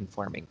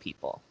nonconforming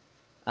people.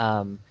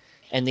 And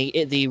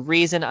the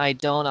reason I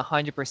don't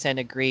 100%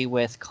 agree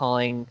with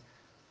calling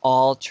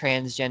all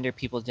transgender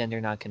people gender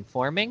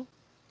nonconforming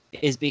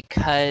is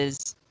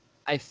because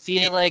I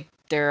feel like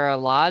there are a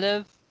lot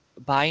of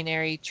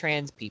binary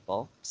trans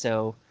people.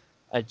 So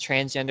a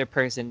transgender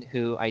person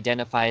who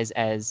identifies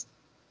as,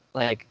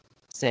 like,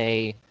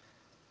 say,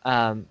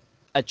 a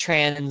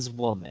trans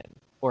woman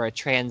or a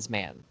trans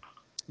man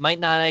might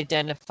not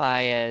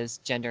identify as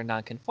gender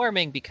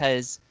nonconforming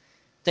because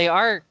they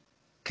are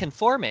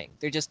conforming.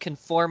 They're just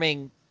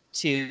conforming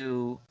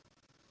to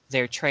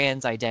their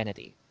trans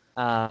identity.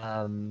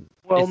 Well,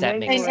 If that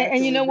many makes are sense.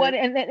 And you know what?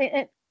 actually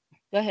And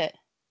go ahead.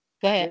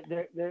 Go ahead.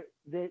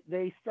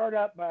 they start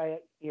out by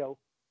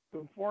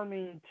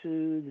conforming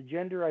to the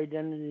gender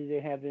identity they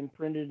have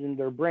imprinted in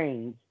their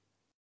brains,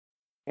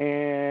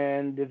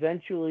 and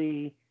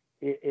eventually,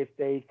 if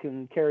they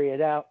can carry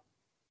it out,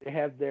 they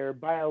have their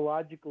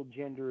biological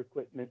gender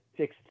equipment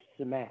fixed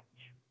to match.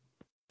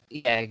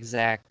 Yeah,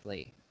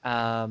 exactly.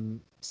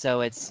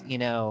 So it's,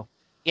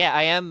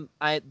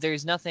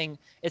 there's nothing,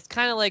 it's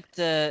kind of like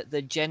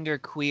the gender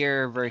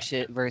queer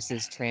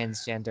versus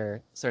transgender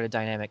sort of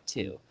dynamic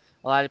too.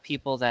 A lot of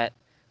people that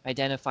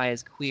identify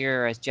as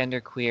queer or as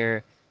gender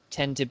queer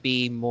tend to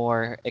be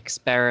more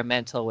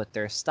experimental with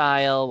their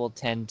style, will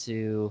tend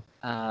to,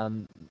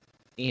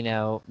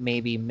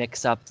 maybe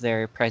mix up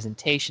their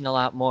presentation a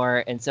lot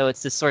more. And so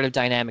it's this sort of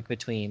dynamic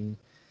between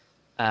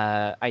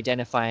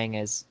identifying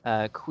as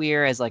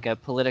queer as like a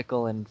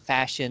political and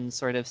fashion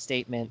sort of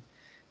statement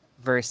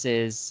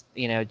versus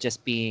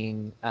just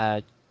being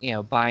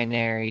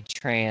binary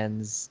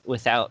trans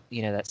without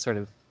that sort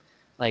of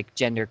like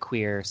gender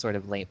queer sort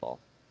of label.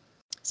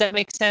 Does that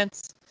make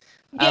sense?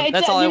 Yeah, it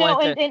That's does, all I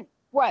wanted to. and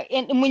right.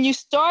 And when you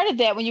started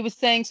that, when you were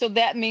saying, so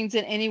that means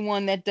that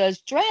anyone that does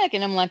drag,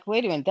 and I'm like,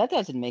 wait a minute, that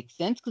doesn't make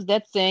sense, because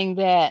that's saying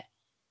that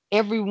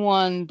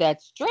everyone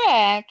that's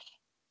drag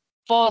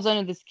falls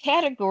under this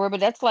category, but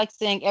that's like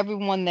saying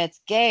everyone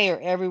that's gay or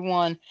every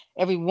woman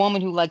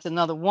who likes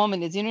another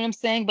woman is, you know what I'm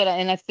saying?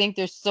 And I think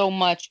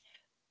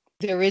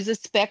there is a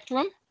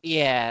spectrum.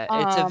 Yeah,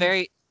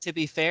 to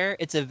be fair,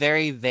 it's a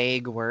very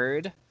vague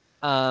word.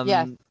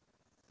 Yes.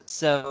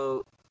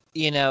 So,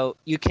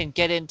 you can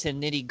get into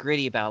nitty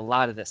gritty about a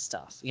lot of this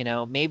stuff.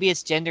 Maybe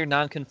it's gender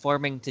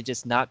nonconforming to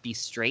just not be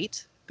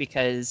straight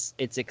because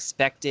it's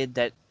expected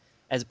that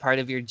as part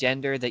of your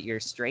gender that you're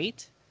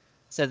straight.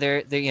 So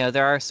there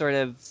are sort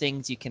of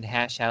things you can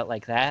hash out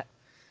like that.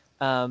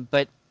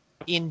 But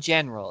in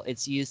general,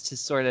 it's used to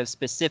sort of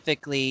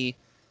specifically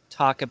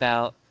talk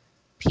about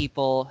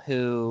people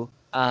who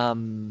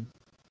kind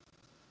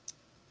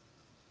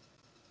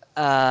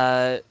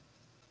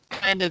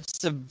of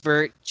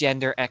subvert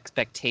gender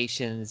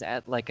expectations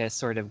at like a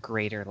sort of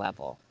greater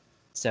level.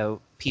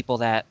 So people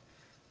that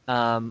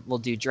will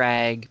do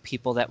drag,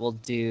 people that will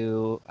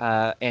do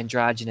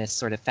androgynous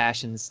sort of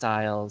fashion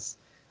styles,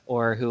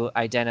 or who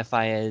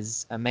identify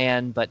as a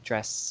man but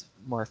dress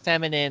more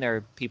feminine,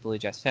 or people who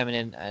dress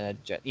feminine,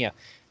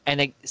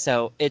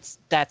 so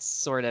that's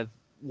sort of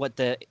what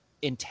the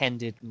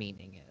intended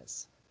meaning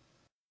is.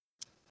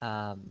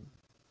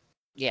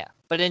 Yeah,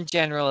 but in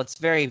general, it's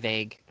very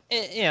vague.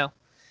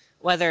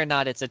 Whether or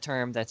not it's a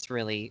term that's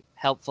really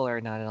helpful or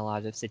not in a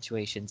lot of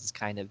situations is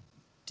kind of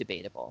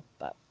debatable.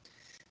 But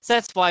so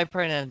that's why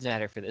pronouns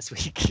matter for this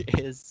week,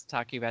 is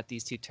talking about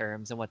these two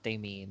terms and what they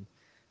mean,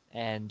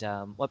 and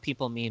what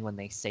people mean when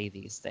they say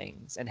these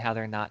things, and how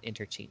they're not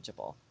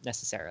interchangeable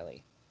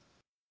necessarily.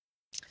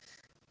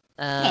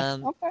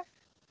 Okay.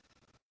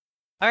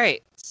 All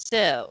right.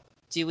 So,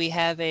 do we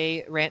have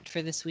a rant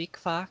for this week,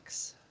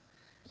 Fox?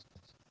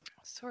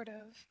 Sort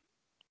of.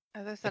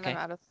 As I said, Okay. I'm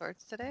out of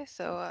sorts today,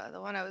 so the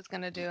one I was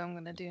going to do, I'm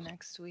going to do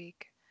next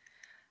week.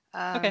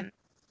 Okay.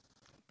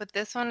 But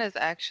this one is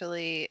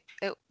actually,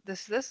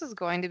 this is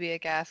going to be a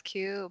gas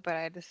cue, but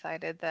I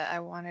decided that I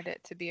wanted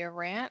it to be a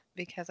rant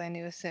because I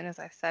knew as soon as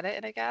I said it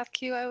in a gas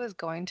cue, I was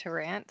going to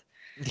rant.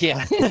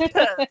 Yeah,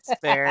 that's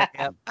fair.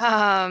 Yep.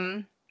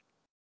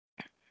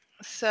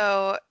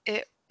 So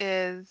it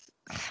is,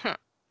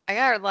 I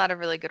got a lot of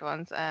really good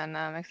ones, and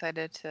I'm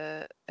excited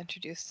to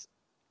introduce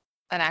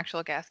an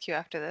actual gas cue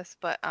after this.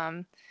 But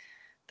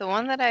the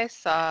one that I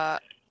saw.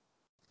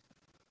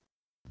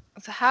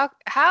 So how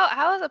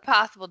is it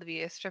possible to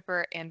be a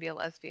stripper and be a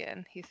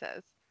lesbian? He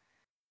says.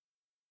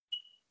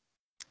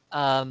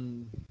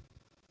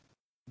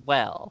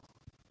 Well.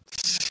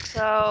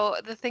 So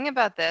the thing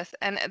about this,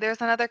 and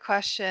there's another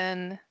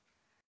question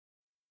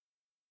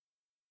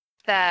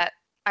that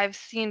I've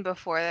seen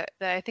before that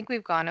I think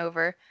we've gone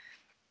over,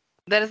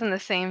 that is in the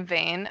same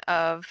vein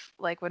of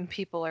like when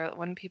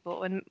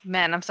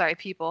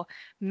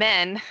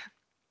men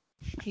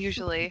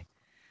usually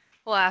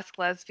will ask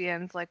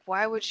lesbians like,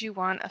 why would you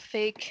want a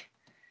fake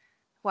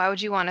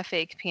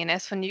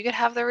penis when you could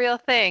have the real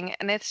thing?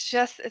 And it's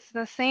in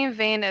the same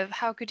vein of,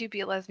 how could you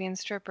be a lesbian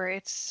stripper?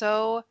 It's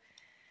so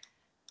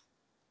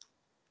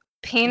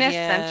penis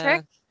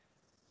centric.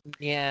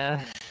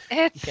 Yeah.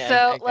 It's Yeah, so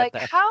I get like,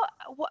 that.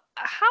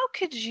 how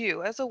could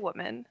you as a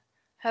woman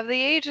have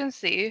the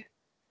agency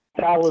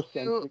to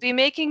Phallocentric. be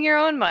making your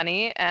own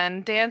money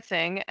and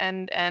dancing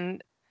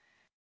and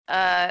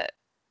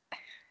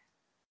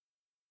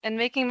and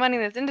making money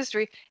in this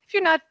industry if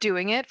you're not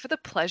doing it for the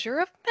pleasure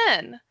of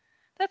men.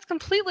 That's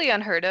completely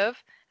unheard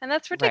of, and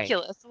that's Right.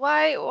 ridiculous.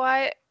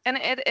 Why? And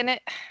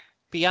it.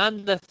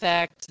 Beyond the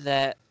fact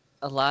that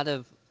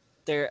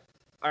there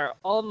are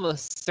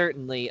almost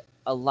certainly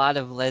a lot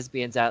of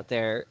lesbians out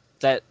there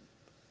that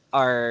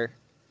are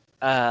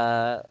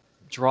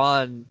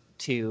drawn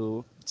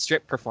to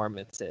strip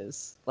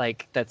performances.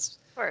 Like, that's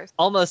Of course.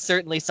 almost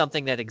certainly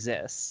something that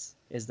exists,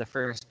 is the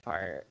first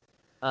part.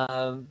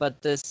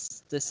 But the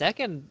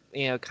second,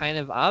 kind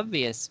of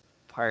obvious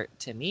part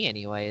to me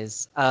anyway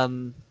is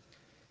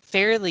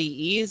fairly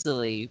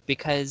easily,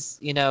 because,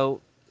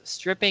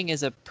 stripping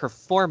is a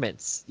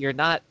performance. You're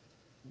not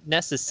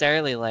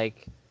necessarily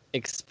like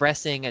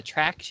expressing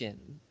attraction,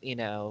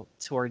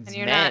 towards And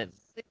you're men. not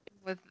sleeping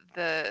with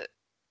the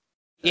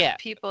Yeah.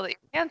 people that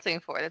you're dancing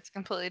for. That's a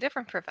completely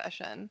different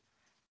profession.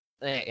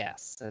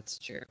 Yes, that's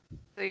true.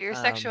 So your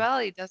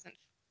sexuality doesn't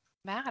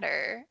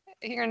matter.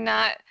 You're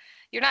not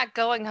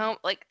going home.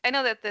 Like, I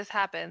know that this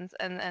happens,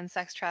 and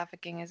sex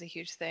trafficking is a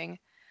huge thing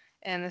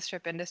in the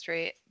strip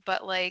industry,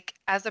 but like,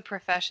 as a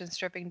profession,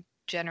 stripping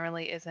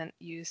generally isn't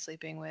you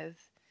sleeping with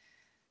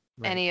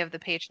Right. any of the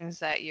patrons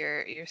that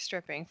you're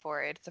stripping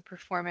for. It's a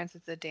performance,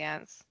 it's a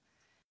dance.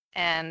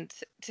 And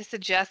to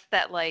suggest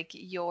that like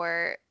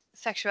your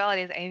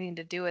sexuality has anything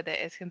to do with it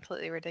is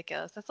completely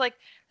ridiculous. That's like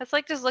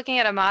just looking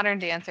at a modern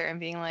dancer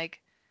and being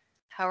like,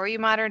 how are you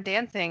modern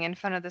dancing in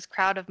front of this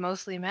crowd of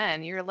mostly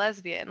men? You're a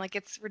lesbian. Like,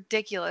 it's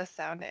ridiculous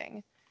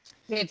sounding.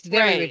 It's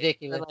very Right.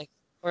 ridiculous.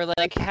 Or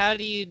like how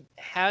do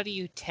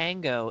you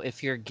tango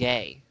if you're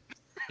gay?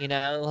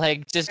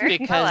 Like, just Very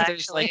because well,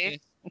 there's like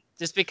actually.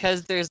 just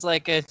because there's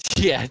like a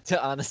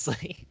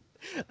honestly.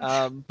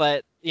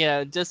 But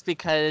just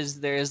because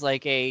there's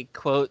like a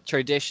quote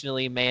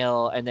traditionally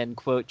male and then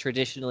quote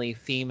traditionally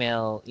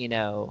female,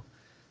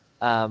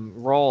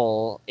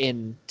 role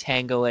in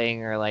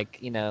tangoing or like,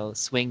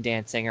 swing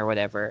dancing or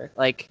whatever.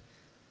 Like,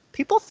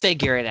 people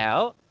figure it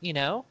out,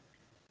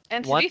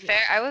 And to be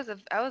fair, I was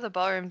a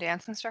ballroom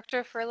dance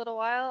instructor for a little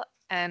while,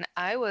 and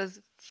I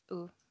was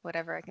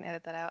whatever, I can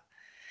edit that out.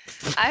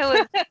 I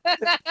was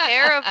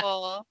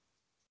terrible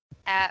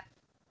at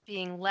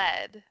being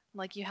led.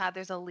 Like,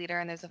 there's a leader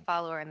and there's a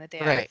follower in the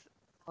dance. Right.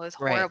 I was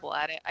Right. horrible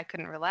at it. I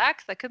couldn't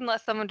relax. I couldn't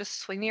let someone just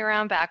swing me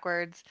around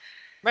backwards.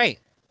 Right.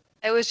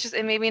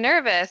 It made me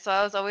nervous. So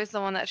I was always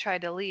the one that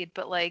tried to lead.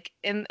 But like,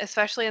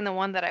 especially in the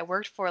one that I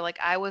worked for, like,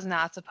 I was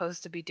not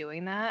supposed to be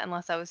doing that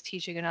unless I was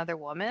teaching another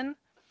woman.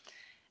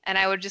 And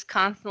I would just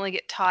constantly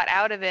get taught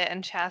out of it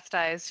and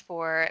chastised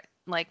for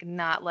like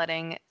not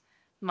letting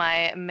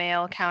my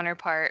male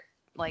counterpart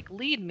like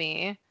lead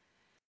me.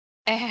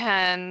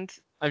 And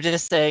I'm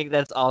just saying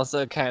that's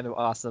also kind of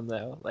awesome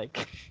though.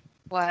 Like,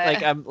 what?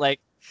 like I'm like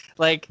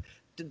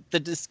the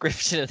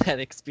description of that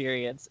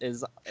experience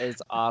is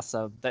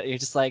awesome. That you're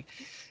just like,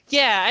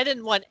 yeah, I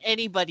didn't want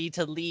anybody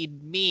to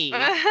lead me.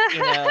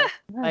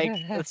 Like,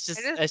 it's just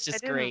I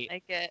great. didn't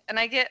like it. And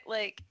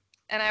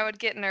I would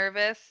get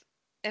nervous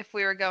if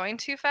we were going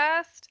too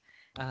fast.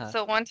 Uh-huh.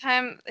 So one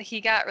time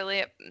he got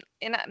really,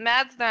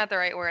 mad's not the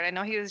right word. I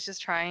know he was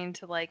just trying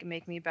to like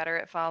make me better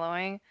at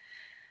following,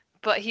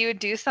 but he would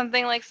do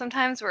something like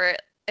sometimes where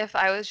if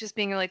I was just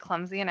being really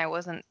clumsy and I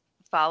wasn't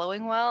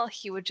following well,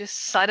 he would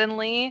just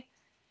suddenly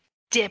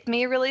dip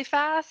me really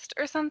fast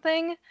or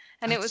something,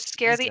 and it would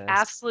scare the Jesus.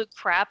 absolute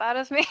crap out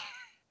of me.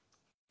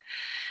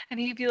 And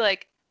he'd be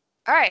like,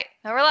 all right,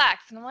 now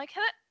relax. And I'm like,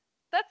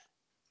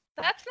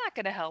 that's not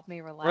going to help me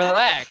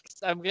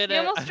relax. You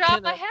almost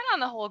dropped my head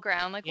on the whole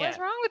ground. Like, what is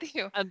wrong with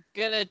you? I'm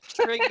gonna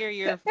trigger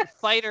your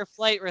fight or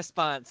flight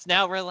response.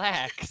 Now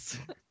relax.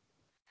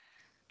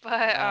 But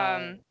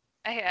I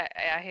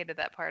hated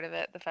that part of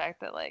it. The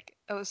fact that like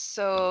it was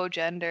so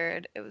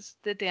gendered. It was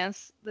the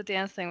dance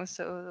thing was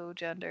so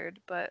gendered,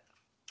 but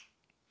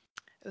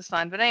it was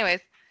fun. But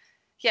anyways,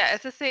 yeah,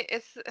 it's the same.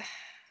 It's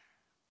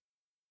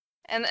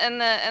and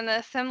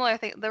the similar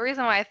thing. The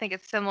reason why I think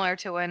it's similar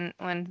to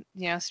when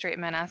straight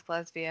men ask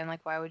lesbian,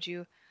 like, why would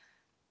you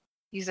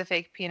use a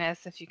fake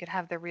penis if you could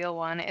have the real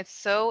one? It's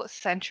so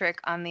centric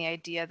on the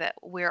idea that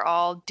we're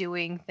all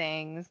doing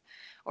things,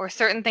 or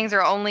certain things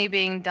are only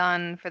being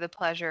done for the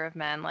pleasure of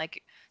men.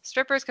 Like,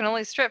 strippers can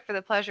only strip for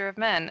the pleasure of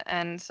men,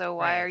 and so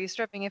why are you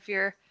stripping if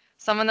you're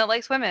someone that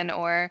likes women?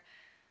 Or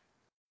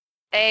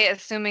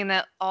assuming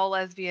that all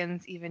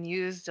lesbians even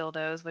use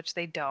dildos, which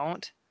they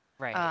don't.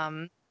 Right.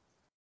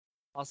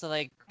 Also,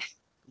 like,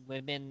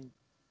 women,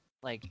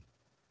 like,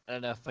 I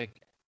don't know if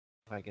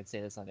I can say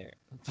this on air,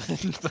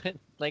 but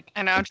like,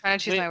 I know I'm trying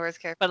to choose my words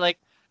carefully.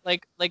 But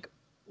like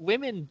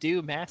women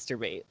do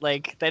masturbate.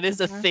 Like, that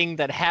is a thing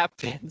that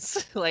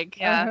happens. Like,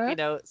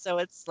 so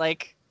it's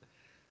like,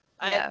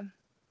 yeah.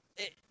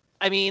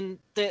 I mean,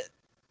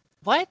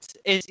 what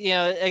is,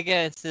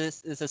 again, it's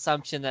this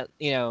assumption that,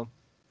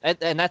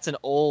 and that's an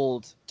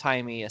old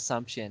timey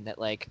assumption that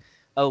like,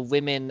 oh,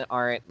 women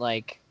aren't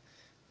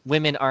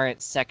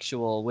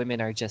sexual,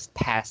 women are just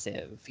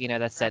passive.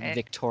 That's that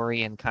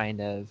Victorian kind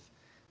of,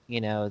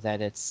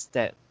 that it's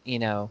that,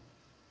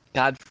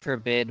 God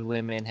forbid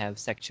women have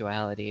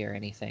sexuality or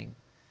anything.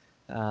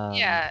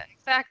 Yeah,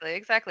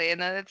 exactly.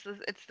 And then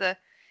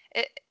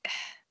it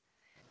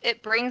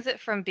it brings it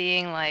from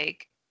being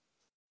like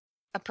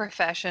a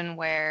profession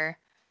where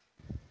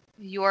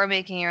you're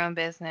making your own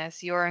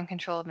business, you're in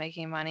control of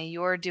making money,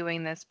 you're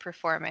doing this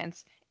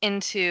performance,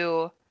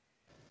 into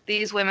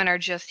these women are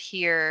just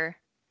here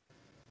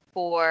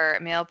for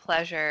male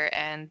pleasure,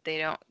 and they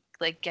don't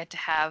like get to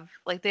have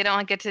like they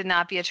don't get to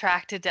not be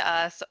attracted to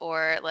us,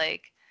 or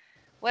like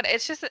what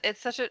it's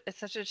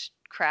such a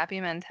crappy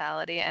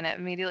mentality. And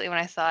immediately when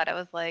I saw it, I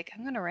was like,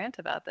 I'm gonna rant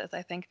about this,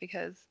 I think,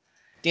 because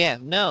Yeah,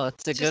 no,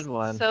 it's a it's good just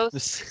one.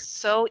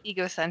 so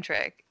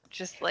egocentric.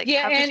 Just like,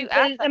 Yeah, how could you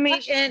ask and I that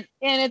mean, question?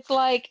 and it's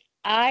like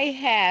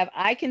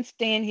I can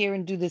stand here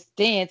and do this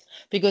dance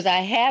because I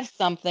have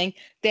something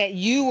that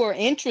you were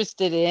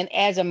interested in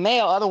as a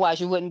male. Otherwise,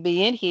 you wouldn't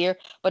be in here.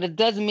 But it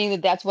doesn't mean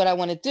that that's what I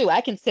want to do.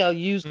 I can sell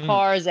used Mm,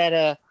 cars at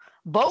a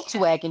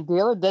Volkswagen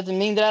dealer. Doesn't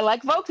mean that I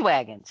like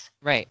Volkswagens.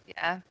 right.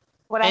 Yeah.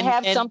 But I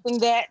have And something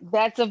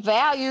that's a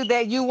value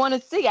that you want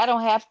to see. I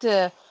don't have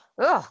to.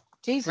 Oh,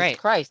 Jesus right.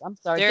 Christ! I'm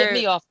sorry. Get There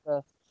me off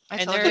the. I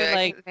and told there you are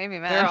like it made me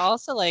there are mad.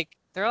 also like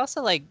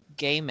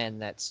gay men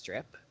that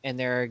strip, and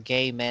there are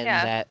gay men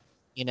Yeah. that,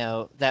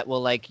 that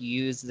will like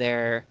use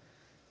their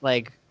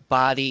like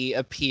body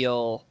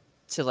appeal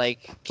to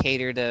like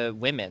cater to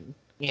women.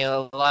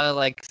 A lot of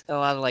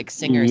like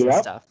singers and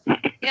Yep. stuff.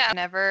 Yeah, I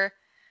never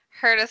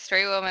heard a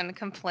straight woman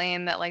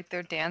complain that like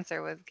their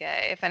dancer was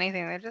gay. If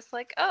anything, they're just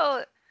like,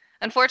 oh,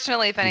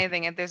 unfortunately, if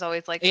anything, there's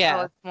always like, oh,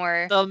 Yeah. it's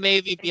more They'll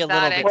maybe be a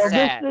little exotic, bit Well, or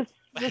sad.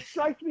 this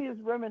strikes me as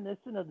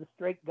reminiscent of the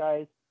straight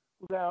guys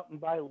who go out and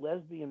buy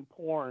lesbian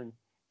porn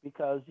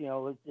because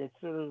it's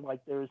sort of like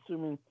they're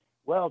assuming,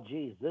 well,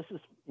 geez, this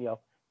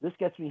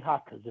gets me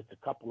hot because it's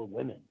a couple of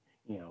women,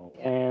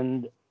 Yeah.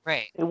 and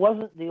Right. it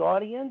wasn't the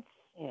audience.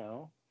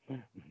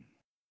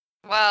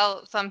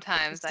 well, It's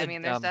sometimes. just I a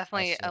mean, there's dumb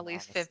definitely question, at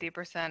least honestly.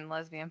 50%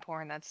 lesbian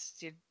porn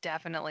that's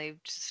definitely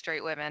just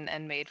straight women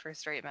and made for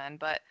straight men.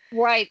 But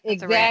Right.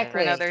 that's a rant for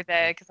Exactly. another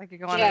day, because I could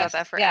go on about Yes.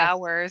 that for Yes.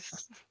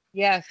 hours.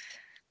 Yes.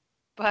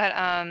 But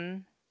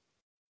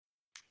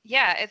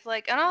yeah, it's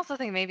like, and I also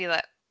think maybe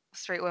that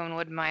straight women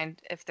wouldn't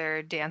mind if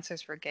their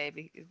dancers were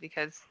gay,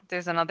 because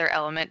there's another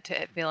element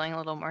to it feeling a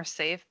little more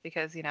safe,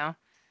 because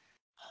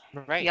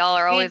Right. y'all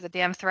are And always a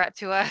damn threat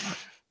to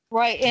us.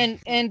 right.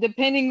 And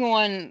depending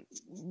on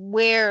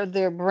where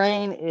their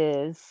brain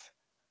is,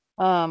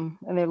 and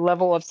their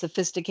level of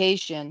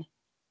sophistication,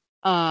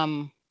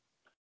 um,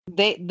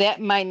 that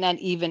might not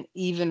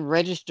even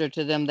register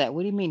to them that,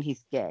 what do you mean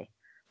he's gay?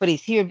 But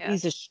he's here, Yeah,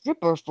 he's a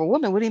stripper for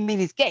women. What do you mean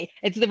he's gay?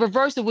 It's the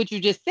reverse of what you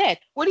just said.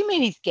 What do you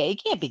mean he's gay? He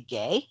can't be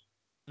gay.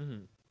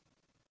 Mhm.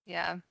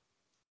 yeah, and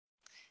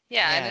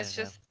Yeah, I it's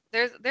don't know. just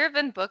there have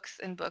been books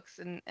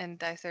and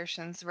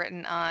dissertations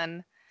written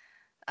on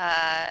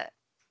uh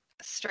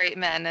straight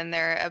men and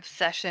their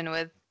obsession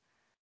with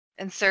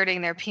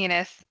inserting their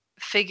penis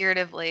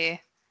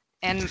figuratively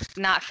and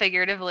not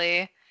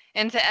figuratively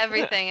into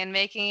everything, and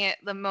making it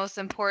the most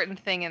important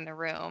thing in the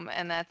room.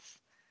 And that's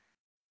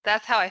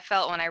how I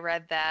felt when I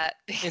read that,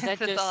 Is because that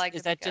that's all just I is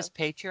could that think of. just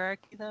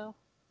patriarchy though?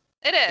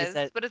 It Is is,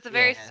 that but it's a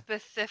very yeah.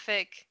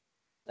 specific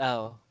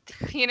Oh.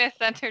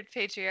 penis-centered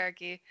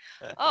patriarchy.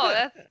 Oh,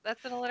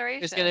 that's an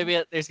alliteration.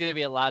 There's gonna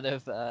be a lot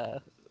of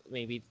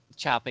maybe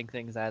chopping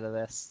things out of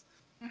this.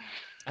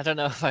 I don't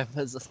know if I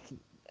was.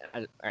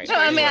 All right. No,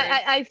 I Choice mean, Anyway,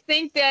 words. I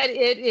think that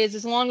it is,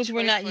 as long as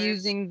we're Choice not words.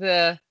 using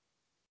the.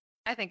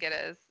 I think it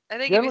is. I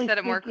think if you Generally said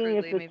it more speaking,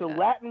 if crudely, it's maybe a not.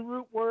 Latin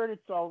root word,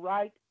 it's all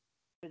right.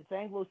 If it's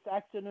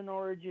Anglo-Saxon in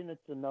origin,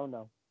 it's a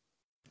no-no.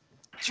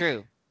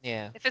 true.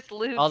 Yeah. If it's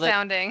lewd All the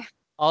sounding.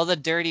 all the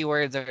dirty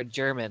words are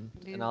German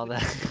and all Lewd.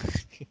 that.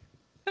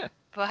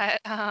 But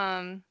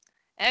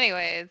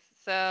anyways,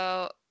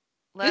 so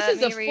This let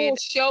is a me full read.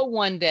 show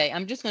one day.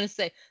 I'm just going to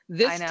say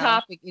I this know.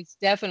 topic is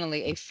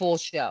definitely a full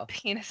show.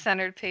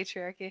 Penis-centered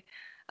patriarchy.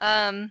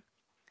 Um,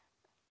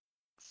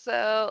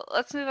 so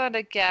let's move on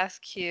to gas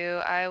Q.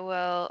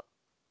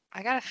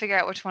 I gotta figure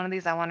out which one of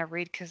these I want to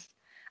read, because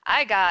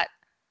I got,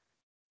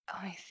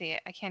 let me see,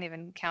 I can't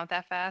even count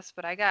that fast,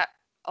 but I got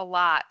a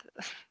lot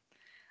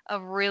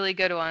of really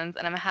good ones,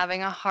 and I'm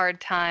having a hard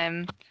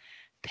time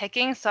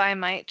picking, so I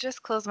might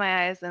just close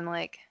my eyes and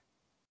like,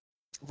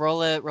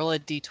 roll a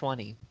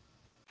d20.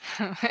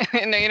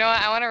 no, you know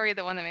what? I want to read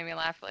the one that made me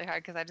laugh really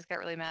hard, because I just got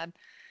really mad.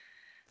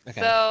 Okay.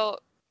 So,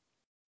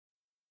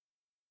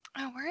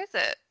 oh, where is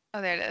it?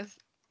 Oh, there it is.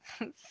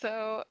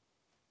 So,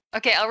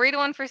 okay, I'll read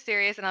one for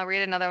serious, and I'll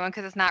read another one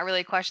because it's not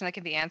really a question that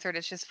can be answered.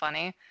 It's just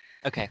funny.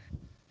 Okay.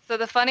 So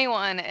the funny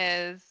one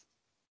is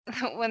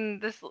when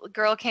this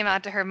girl came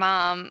out to her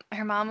mom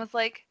was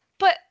like,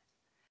 but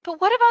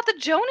what about the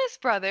Jonas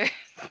Brothers?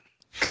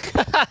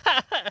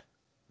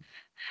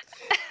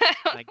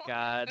 My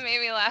God. It made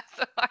me laugh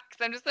so hard,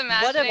 because I'm just What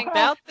imagining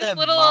about this the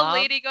little old mom?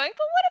 lady going,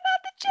 but what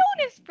about the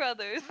Jonas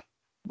Brothers?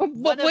 But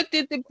What what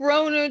did the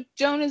grown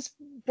Jonas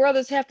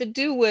Brothers have to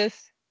do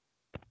with?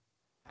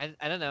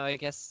 I don't know. I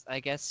guess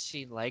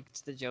she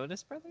liked the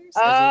Jonas Brothers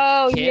as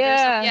Oh a kid or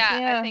something. yeah, Yeah,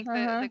 I yeah. think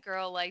the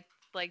girl liked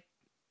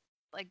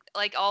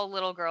like all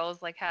little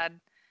girls like had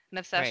an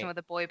obsession Right. with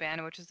a boy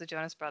band, which is the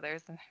Jonas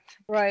Brothers. And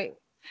Right.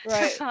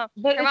 Right.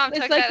 But her mom it's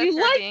took like that as you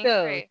her like being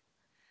those. straight.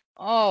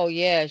 Oh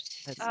yeah.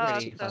 That's Oh,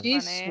 pretty it's so funny.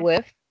 She's funny.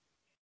 swift.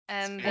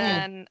 And Mm.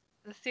 then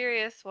the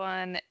serious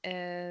one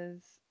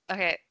is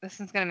okay. This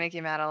is gonna make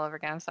you mad all over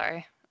again. I'm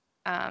sorry.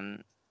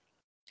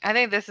 I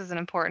think this is an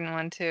important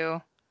one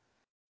too.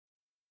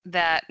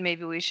 That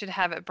maybe we should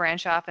have it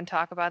branch off and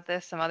talk about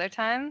this some other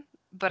time.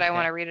 But I Okay.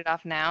 want to read it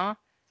off now.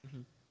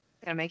 Mhm.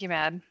 It's gonna make you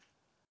mad.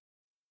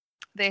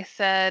 They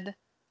said,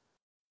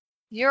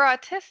 "You're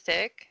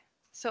autistic,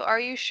 so are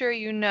you sure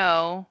you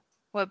know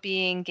what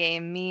being gay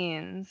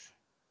means?"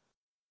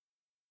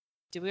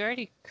 Did we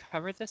already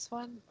cover this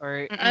one,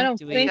 or I don't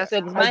do We we? think just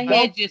so. 'Cause I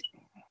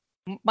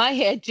my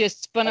head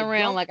just spun I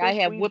around don't like I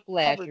think had we've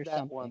whiplash covered or that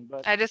something. one,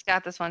 but I just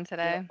got this one you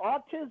today. know,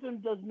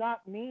 autism does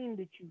not mean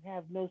that you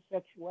have no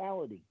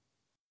sexuality.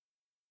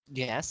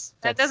 Yes,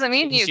 That that's doesn't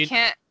mean you issue.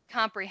 can't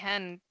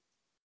comprehend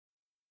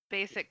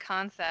basic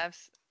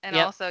concepts and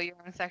Yep. also your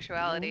own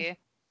sexuality.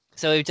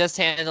 So we've just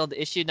handled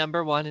issue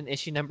number 1 and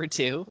issue number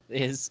 2.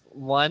 Is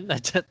one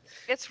that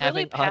It's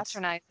really having autism.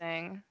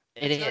 patronizing.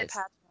 It It's really is.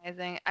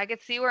 patronizing. I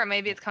could see where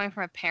maybe it's coming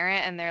from a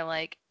parent and they're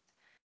like,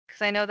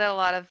 because I know that a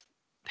lot of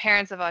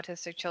parents of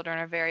autistic children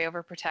are very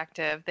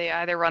overprotective. They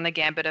either run the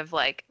gambit of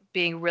like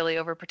being really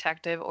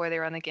overprotective or they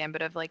run the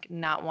gambit of like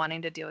not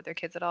wanting to deal with their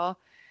kids at all.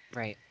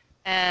 Right.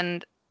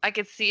 And I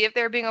could see if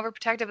they're being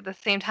overprotective. At the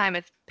same time,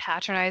 it's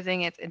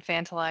patronizing, it's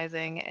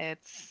infantilizing,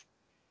 it's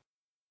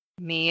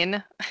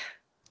mean.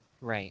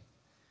 Right.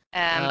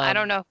 I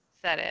don't know who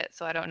said it,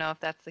 so I don't know if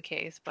that's the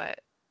case,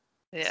 but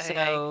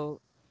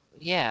So,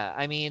 yeah,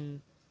 I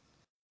mean,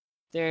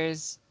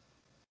 there's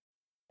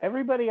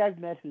Everybody I've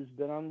met who's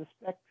been on the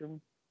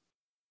spectrum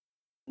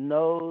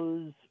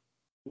knows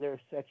their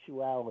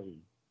sexuality.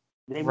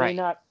 They may Right.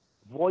 not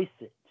voice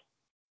it,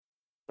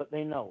 but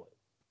they know it.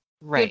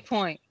 right. Good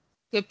point.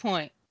 Good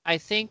point. I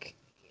think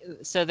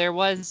so. There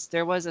was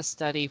a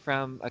study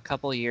from a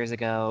couple years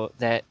ago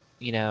that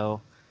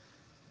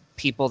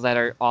people that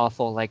are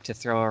awful like to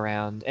throw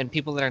around, and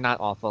people that are not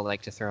awful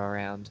like to throw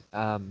around.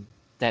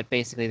 That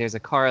basically there's a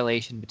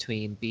correlation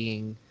between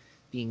being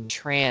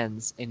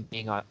trans and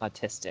being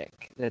autistic.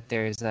 That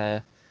there's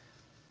a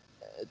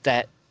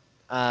that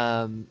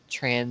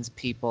trans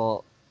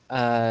people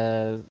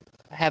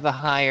have a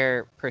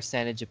higher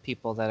percentage of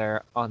people that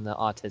are on the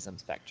autism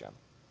spectrum.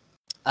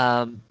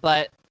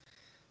 But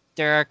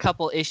there are a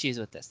couple issues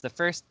with this. The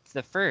first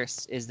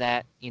is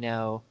that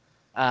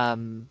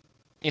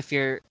if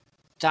you're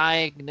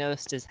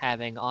diagnosed as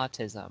having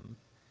autism,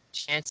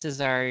 chances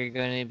are you're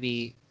going to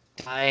be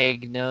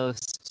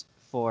diagnosed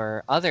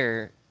for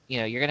other.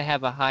 You're going to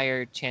have a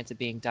higher chance of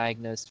being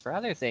diagnosed for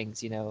other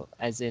things.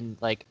 As in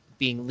like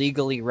being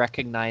legally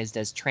recognized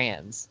as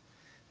trans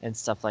and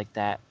stuff like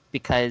that,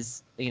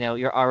 because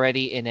you're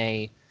already in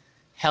a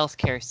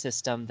healthcare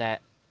system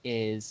that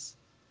is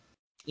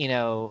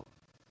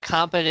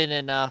competent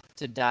enough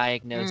to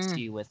diagnose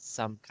you with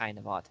some kind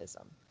of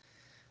autism.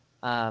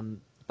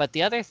 But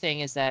the other thing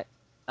is that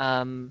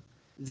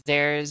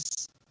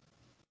there's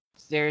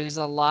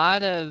a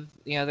lot of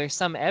there's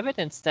some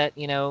evidence that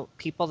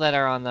people that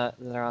are on the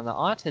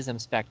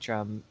autism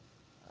spectrum,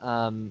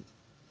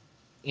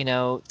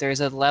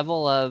 there's a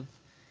level of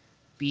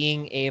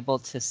being able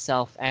to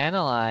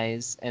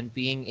self-analyze and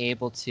being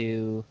able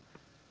to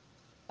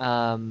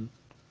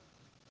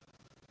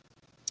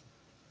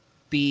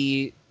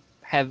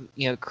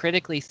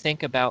critically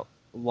think about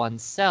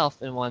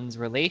oneself and one's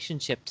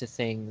relationship to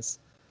things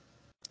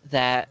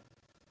that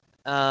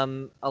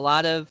a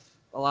lot of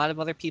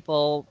other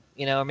people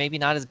are maybe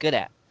not as good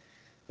at.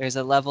 There's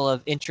a level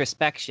of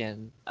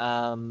introspection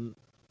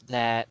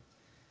that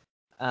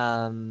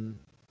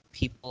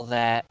people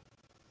that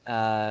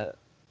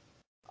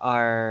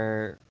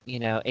are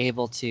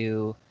able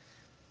to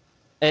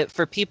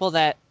for people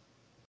that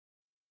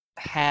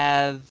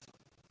have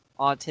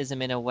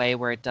autism in a way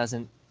where it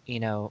doesn't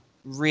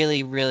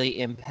really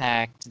really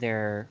impact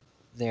their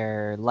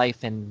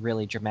life in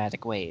really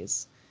dramatic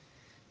ways,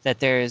 that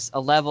there's a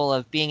level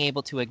of being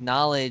able to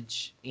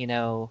acknowledge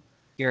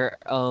your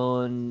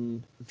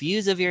own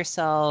views of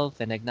yourself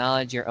and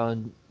acknowledge your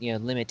own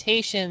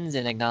limitations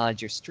and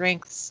acknowledge your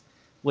strengths,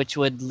 which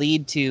would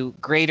lead to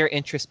greater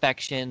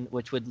introspection,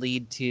 which would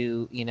lead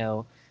to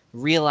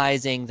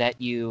realizing that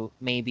you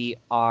maybe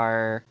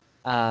are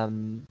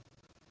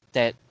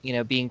that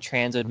being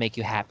trans would make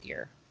you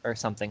happier or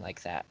something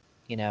like that,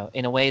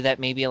 in a way that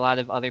maybe a lot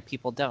of other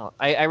people don't.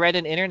 I read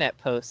an internet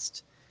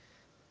post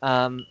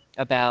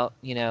about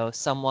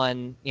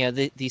someone,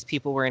 these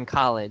people were in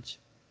college.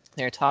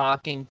 They're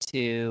talking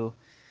to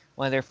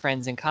one of their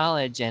friends in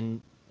college,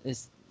 and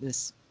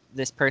this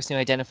person who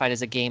identified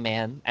as a gay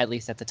man, at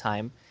least at the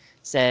time,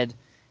 said,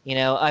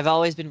 I've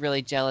always been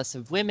really jealous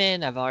of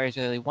women. I've always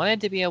really wanted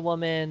to be a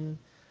woman.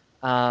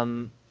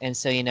 And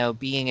so,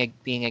 being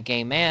a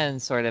gay man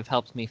sort of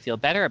helped me feel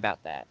better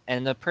about that.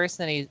 And the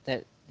person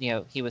that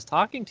he was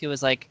talking to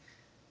was like,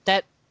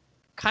 that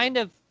kind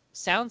of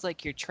sounds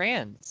like you're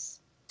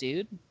trans,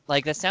 dude.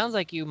 Like, that sounds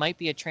like you might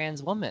be a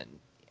trans woman.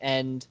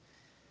 And,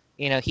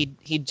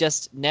 he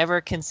just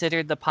never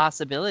considered the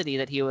possibility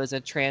that he was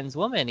a trans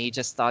woman. He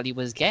just thought he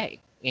was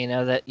gay.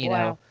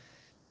 Wow.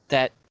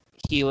 That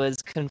he was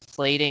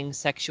conflating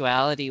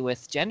sexuality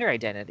with gender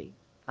identity.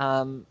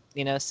 So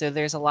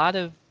there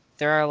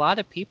are a lot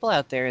of people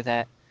out there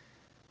that,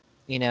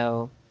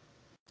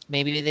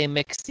 maybe they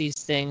mix these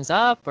things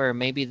up, or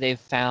maybe they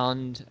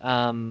found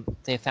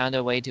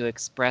a way to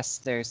express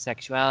their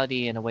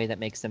sexuality in a way that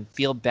makes them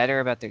feel better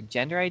about their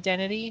gender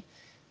identity,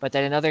 but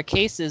that in other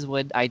cases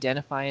would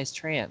identify as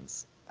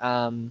trans.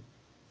 So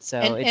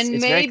it's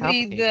very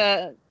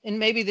complicated.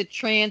 Maybe the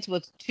trans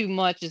was too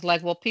much. It's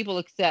like, well, people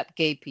accept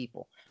gay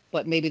people,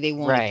 but maybe they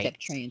won't Right.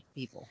 accept trans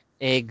people.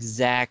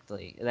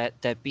 Exactly.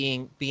 That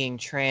being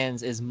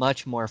trans is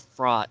much more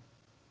fraught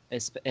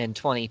in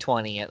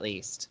 2020 at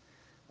least,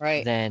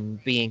 Right. than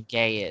being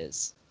gay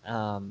is,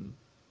 in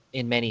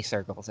many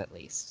circles at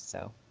least.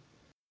 So,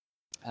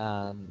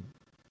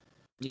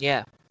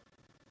 yeah.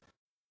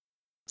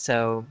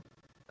 So,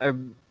 or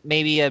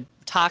maybe a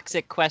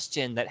toxic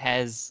question that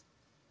has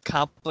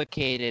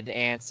complicated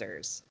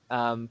answers.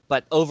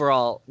 But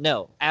overall,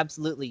 no,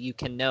 absolutely, you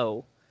can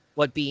know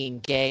what being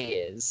gay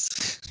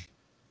is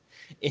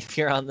if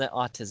you're on the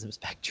autism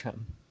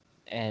spectrum.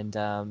 And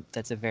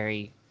that's a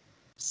very,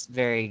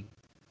 very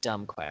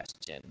dumb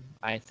question,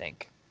 I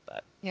think.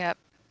 But Yep,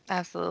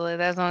 absolutely.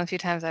 That's one of the few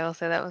times I will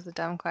say that was a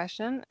dumb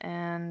question,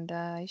 and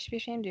you should be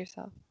ashamed of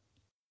yourself.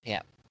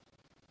 yeah,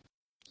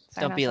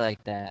 Sorry, don't be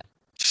like that.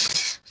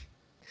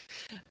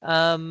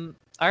 All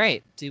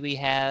right. Do we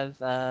have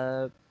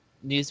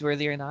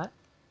newsworthy or not?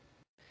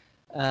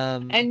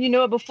 And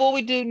before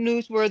we do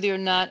newsworthy or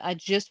not, I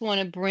just want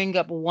to bring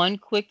up one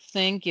quick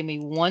thing. Give me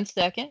 1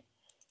 second.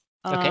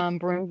 Okay. I'm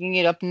bringing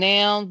it up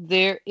now.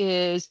 There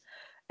is,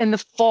 in the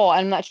fall,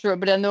 I'm not sure,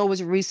 but I know it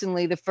was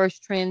recently, the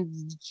first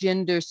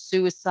transgender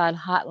suicide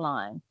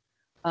hotline.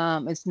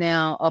 It's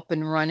now up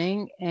and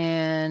running,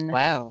 and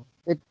Wow.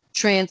 the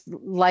trans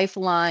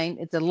lifeline,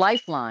 it's a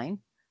lifeline,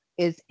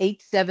 is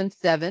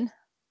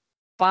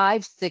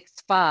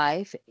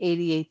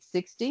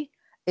 877-565-8860.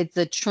 It's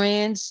a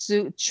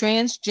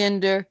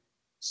transgender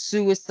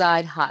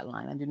suicide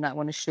hotline. I do not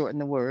want to shorten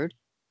the word.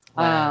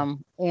 Wow.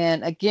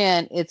 And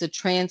again, it's a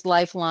trans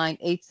lifeline,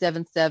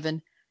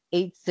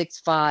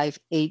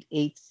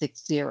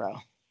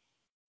 877-865-8860.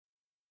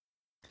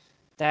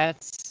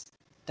 That's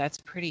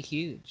pretty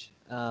huge.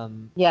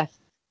 Yes.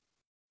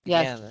 Yeah,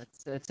 Yes.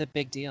 that's a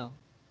big deal.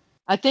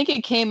 I think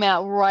it came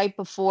out right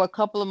before, a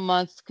couple of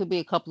months, could be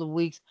a couple of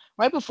weeks,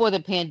 right before the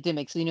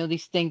pandemic. So,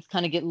 these things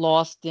kind of get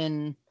lost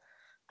in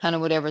kind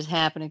of whatever's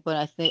happening.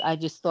 But I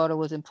just thought it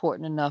was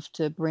important enough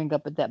to bring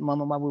up at that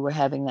moment while we were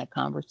having that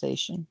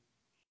conversation.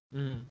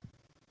 Mm.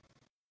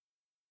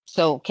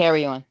 So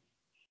carry on.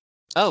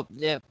 Oh,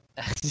 yeah.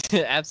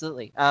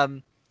 Absolutely.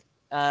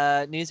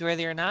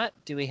 Newsworthy or not?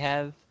 Do we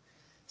have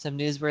some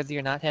newsworthy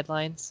or not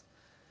headlines?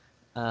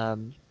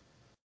 Newsworthy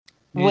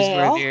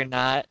Well, or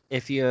not,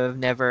 if you have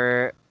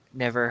never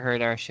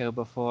heard our show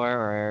before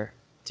or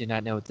do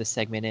not know what this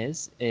segment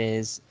is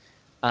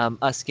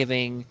us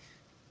giving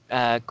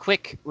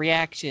quick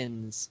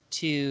reactions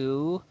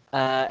to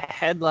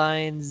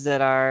headlines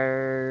that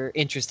are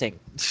interesting.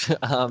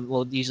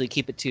 We'll usually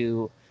keep it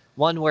to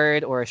one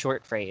word or a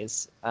short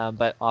phrase,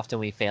 but often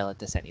we fail at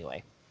this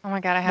anyway. Oh my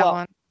god, I have well,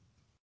 one.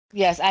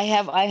 yes, I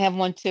have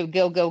one too.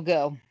 Go, go,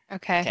 go.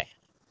 Okay.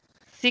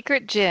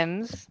 Secret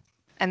gyms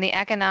and the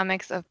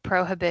economics of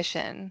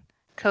prohibition.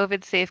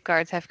 COVID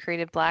safeguards have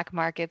created black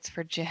markets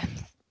for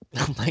gyms.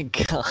 Oh my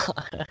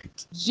god.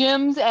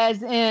 Gyms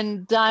as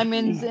in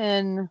diamonds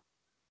and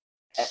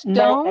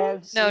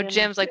stones? No, No,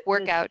 gyms like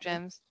workout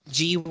gyms.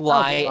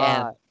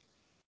 GYM.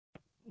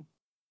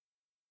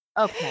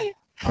 Okay.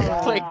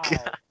 Oh my Wow.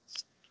 god.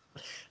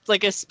 It's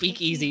like a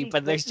speakeasy,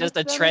 but there's just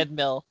a Fitness center?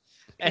 treadmill.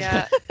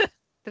 Yeah.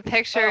 The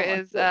picture Oh, my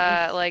is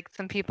goodness. like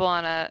some people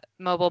on a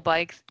mobile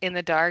bikes in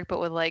the dark, but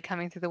with light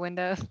coming through the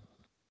windows.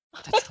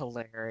 That's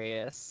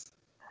hilarious.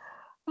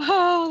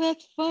 Oh,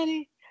 that's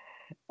funny.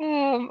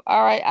 All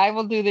right, I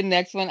will do the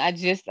next one. I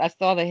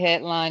saw the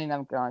headline and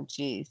I'm going,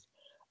 geez.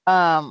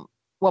 Well,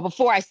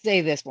 before I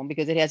say this one,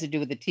 because it has to do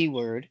with the T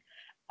word,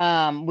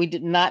 we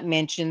did not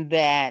mention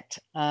that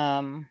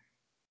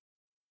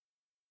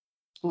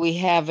we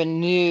have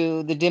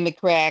the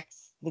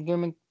Democrats,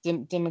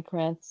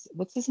 Democrats,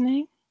 what's his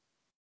name?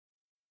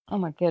 Oh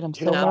my God, I'm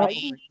so Joe horrible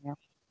Biden? right now.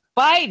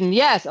 Biden,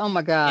 yes. Oh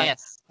my God.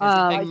 Yes, as in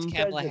Vice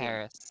Kamala president.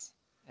 Harris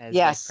as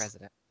Yes. vice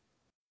president.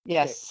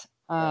 Yes.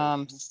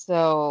 Right.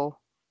 So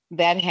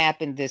that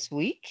happened this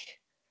week.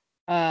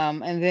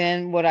 And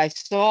then what I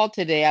saw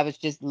today, I was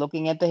just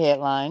looking at the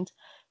headlines.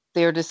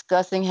 They're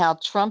discussing how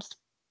Trump's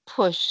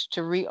push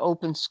to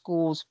reopen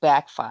schools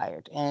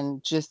backfired,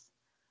 and just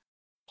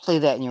play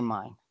that in your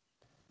mind.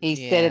 He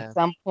said Yeah. at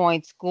some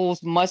point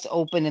schools must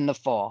open in the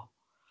fall.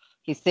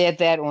 He said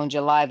that on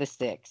July the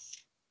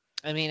 6th.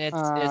 I mean,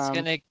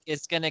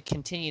 it's gonna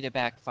continue to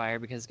backfire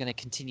because it's gonna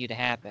continue to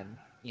happen.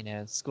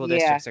 School Yeah.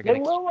 districts are They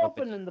gonna will keep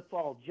open in the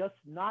fall,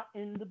 just not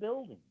in the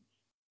buildings.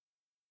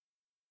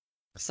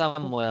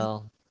 Some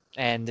will,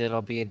 and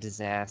it'll be a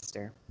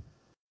disaster.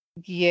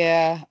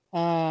 Yeah.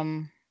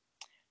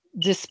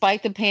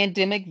 Despite the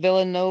pandemic,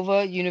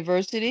 Villanova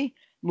University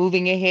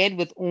moving ahead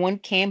with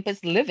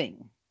on-campus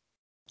living.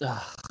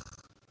 Ugh.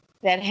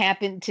 That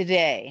happened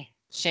today.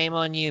 Shame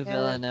on you, Yeah.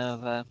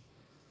 Villanova.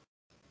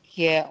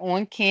 Yeah,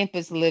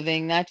 on-campus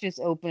living, not just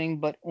opening,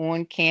 but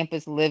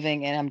on-campus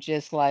living. And I'm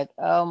just like,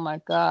 oh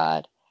my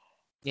God.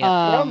 Yep.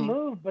 They'll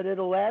move, but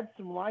it'll add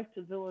some life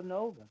to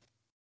Villanova.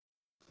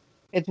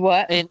 It's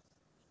what? And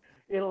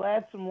It'll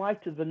add some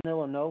life to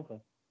Vanilla Nova.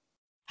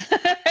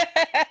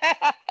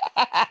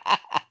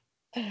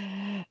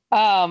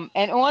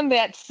 And on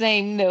that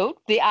same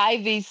note, the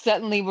Ivies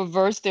suddenly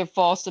reversed their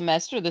fall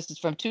semester. This is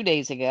from 2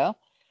 days ago.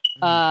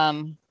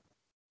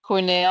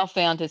 Cornell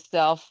found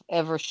itself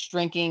ever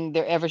shrinking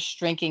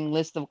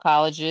list of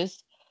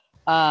colleges.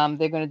 They're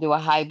going to do a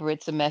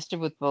hybrid semester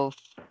with both.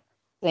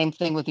 Same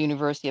thing with the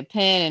University of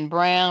Penn and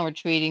Brown,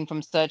 retreating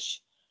from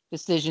such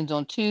decisions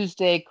on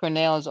Tuesday.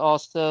 Cornell is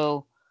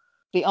also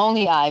the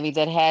only Ivy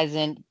that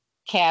hasn't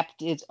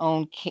capped its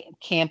own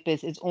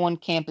campus, its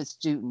on-campus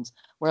students,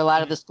 where a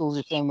lot of the schools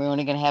are saying we're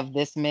only going to have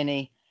this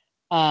many.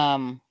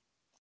 And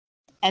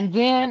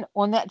then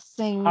on that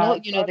same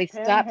note, they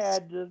Penn stopped.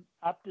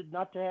 opted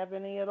not to have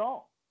any at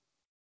all.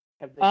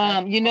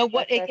 You know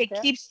what? It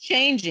keeps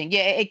changing.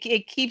 Yeah,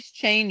 it keeps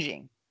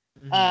changing.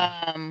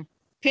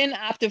 Penn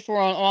opted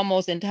for an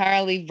almost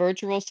entirely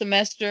virtual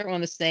semester on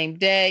the same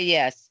day.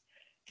 Yes,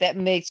 that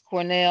makes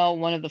Cornell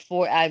one of the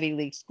 4 Ivy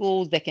League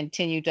schools that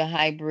continue to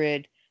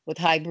hybrid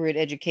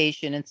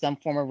education in some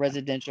form of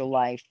residential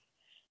life.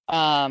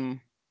 But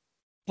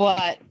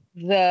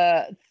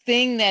the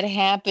thing that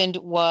happened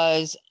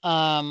was,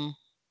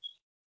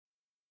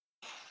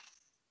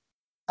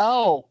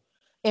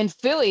 in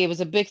Philly, it was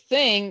a big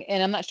thing,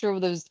 and I'm not sure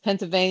whether it was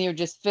Pennsylvania or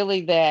just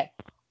Philly, that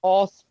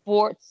all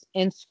sports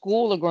in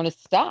school are going to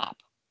stop.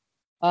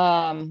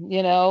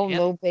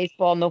 No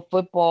baseball, no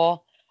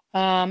football.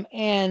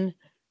 And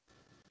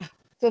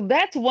so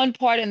that's one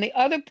part. And the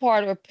other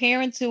part are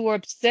parents who are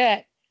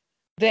upset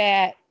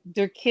that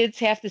their kids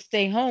have to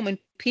stay home and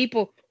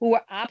people who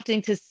are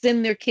opting to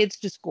send their kids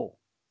to school.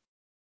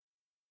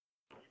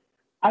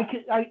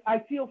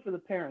 I feel for the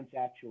parents,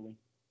 actually.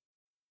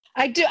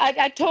 I do.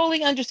 I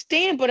totally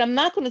understand, but I'm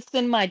not going to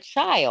send my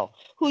child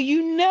who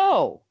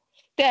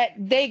that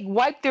they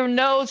wipe their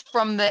nose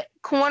from the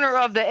corner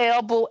of the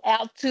elbow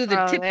out to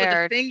the tip of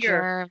the finger.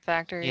 Germ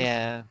factories.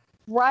 Yeah.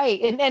 Right.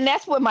 And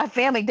that's what my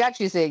family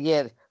doctor said.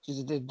 Yeah, she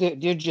said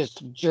they're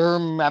just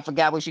germ. I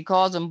forgot what she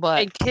calls them,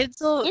 but and kids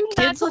will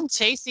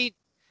chase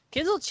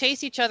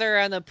each other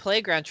on the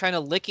playground trying to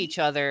lick each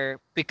other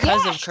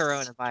because of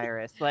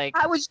coronavirus. Like,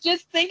 I was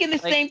just thinking the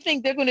same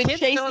thing. They're going to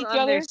chase each other.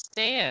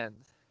 Understand.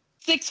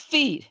 6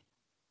 feet.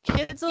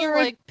 Kids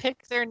will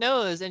pick their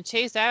nose and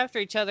chase after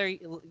each other,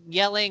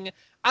 yelling,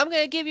 "I'm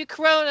gonna give you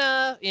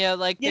corona!" They're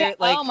like,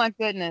 "Oh my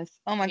goodness,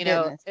 oh my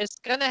goodness!" It's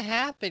gonna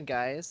happen,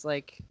 guys.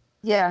 Like,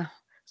 yeah.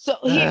 So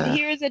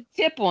here's a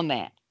tip on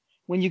that: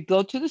 when you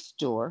go to the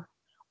store,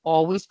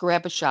 always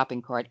grab a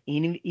shopping cart,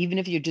 even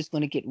if you're just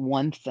going to get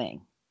one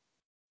thing.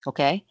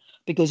 Okay?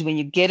 Because when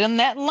you get in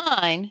that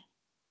line,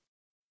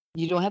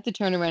 you don't have to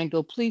turn around and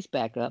go, "Please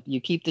back up." You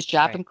keep the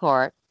shopping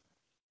cart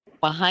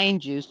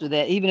behind you so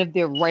that even if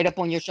they're right up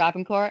on your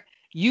shopping cart,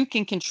 you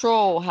can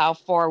control how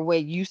far away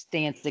you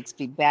stand 6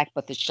 feet back,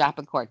 but the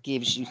shopping cart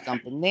gives you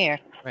something there.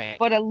 Right.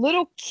 But a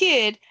little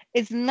kid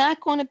is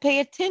not going to pay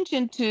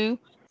attention to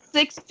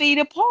 6 feet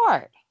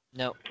apart.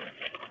 Nope.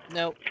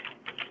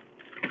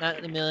 Not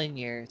in a million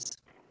years.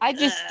 I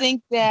just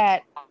think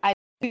that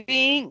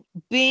being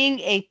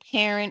a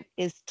parent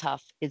is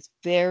tough. It's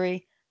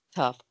very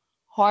tough.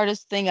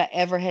 Hardest thing I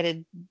ever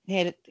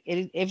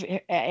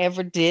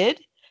ever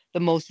did. The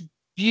most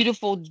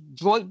beautiful,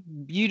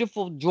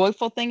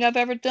 joyful thing I've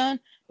ever done.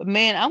 But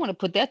man, I want to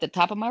put that at the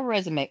top of my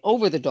resume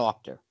over the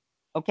doctor.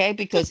 Okay?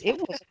 Because it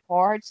was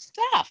hard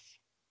stuff.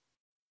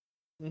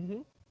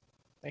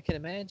 I can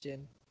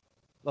imagine.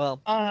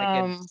 Well,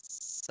 I can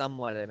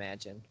somewhat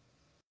imagine.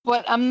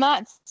 But I'm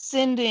not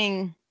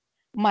sending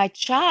my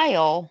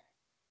child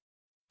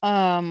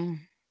yeah,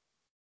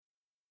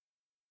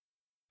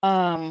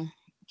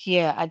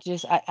 I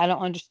don't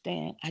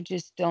understand. I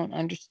just don't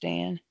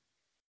understand.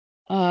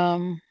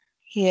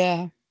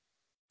 Yeah.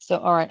 So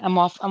all right, I'm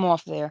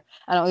off there.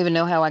 I don't even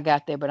know how I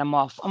got there, but I'm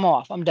off.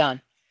 I'm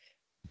done.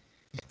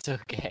 It's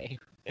okay.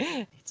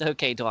 It's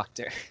okay,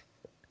 doctor.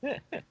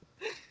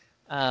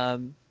 All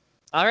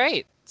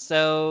right.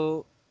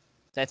 So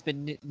that's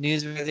been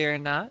Newsworthy or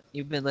Not.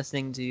 You've been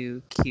listening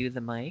to Cue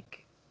the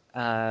Mic.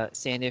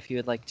 Sandy, if you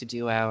would like to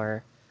do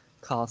our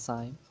call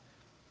sign.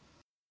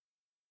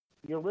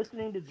 You're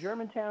listening to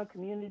Germantown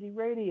Community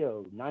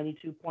Radio,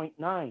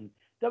 92.9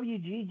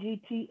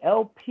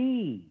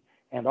 WGGT-LP,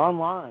 and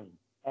online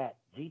at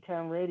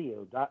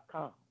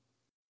gtownradio.com.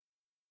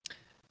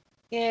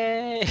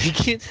 Yay!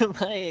 Cue the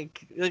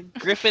Mic. The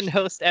Griffin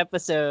host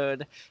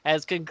episode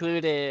has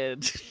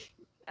concluded.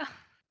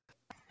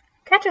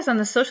 Catch us on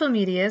the social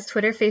medias,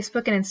 Twitter,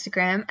 Facebook, and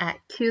Instagram at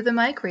Cue the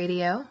Mic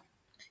Radio.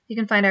 You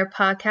can find our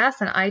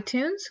podcast on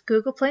iTunes,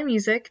 Google Play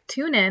Music,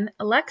 TuneIn,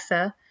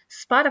 Alexa,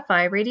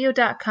 Spotify,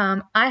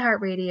 Radio.com,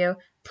 iHeartRadio,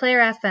 Player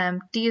FM,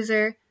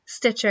 Deezer,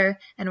 Stitcher,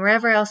 and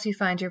wherever else you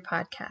find your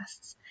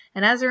podcasts.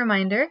 And as a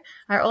reminder,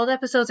 our old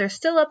episodes are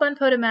still up on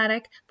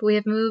Podomatic, but we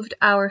have moved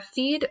our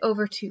feed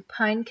over to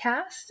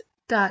pinecast.co.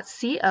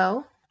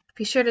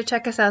 Be sure to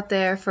check us out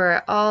there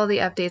for all the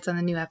updates on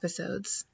the new episodes.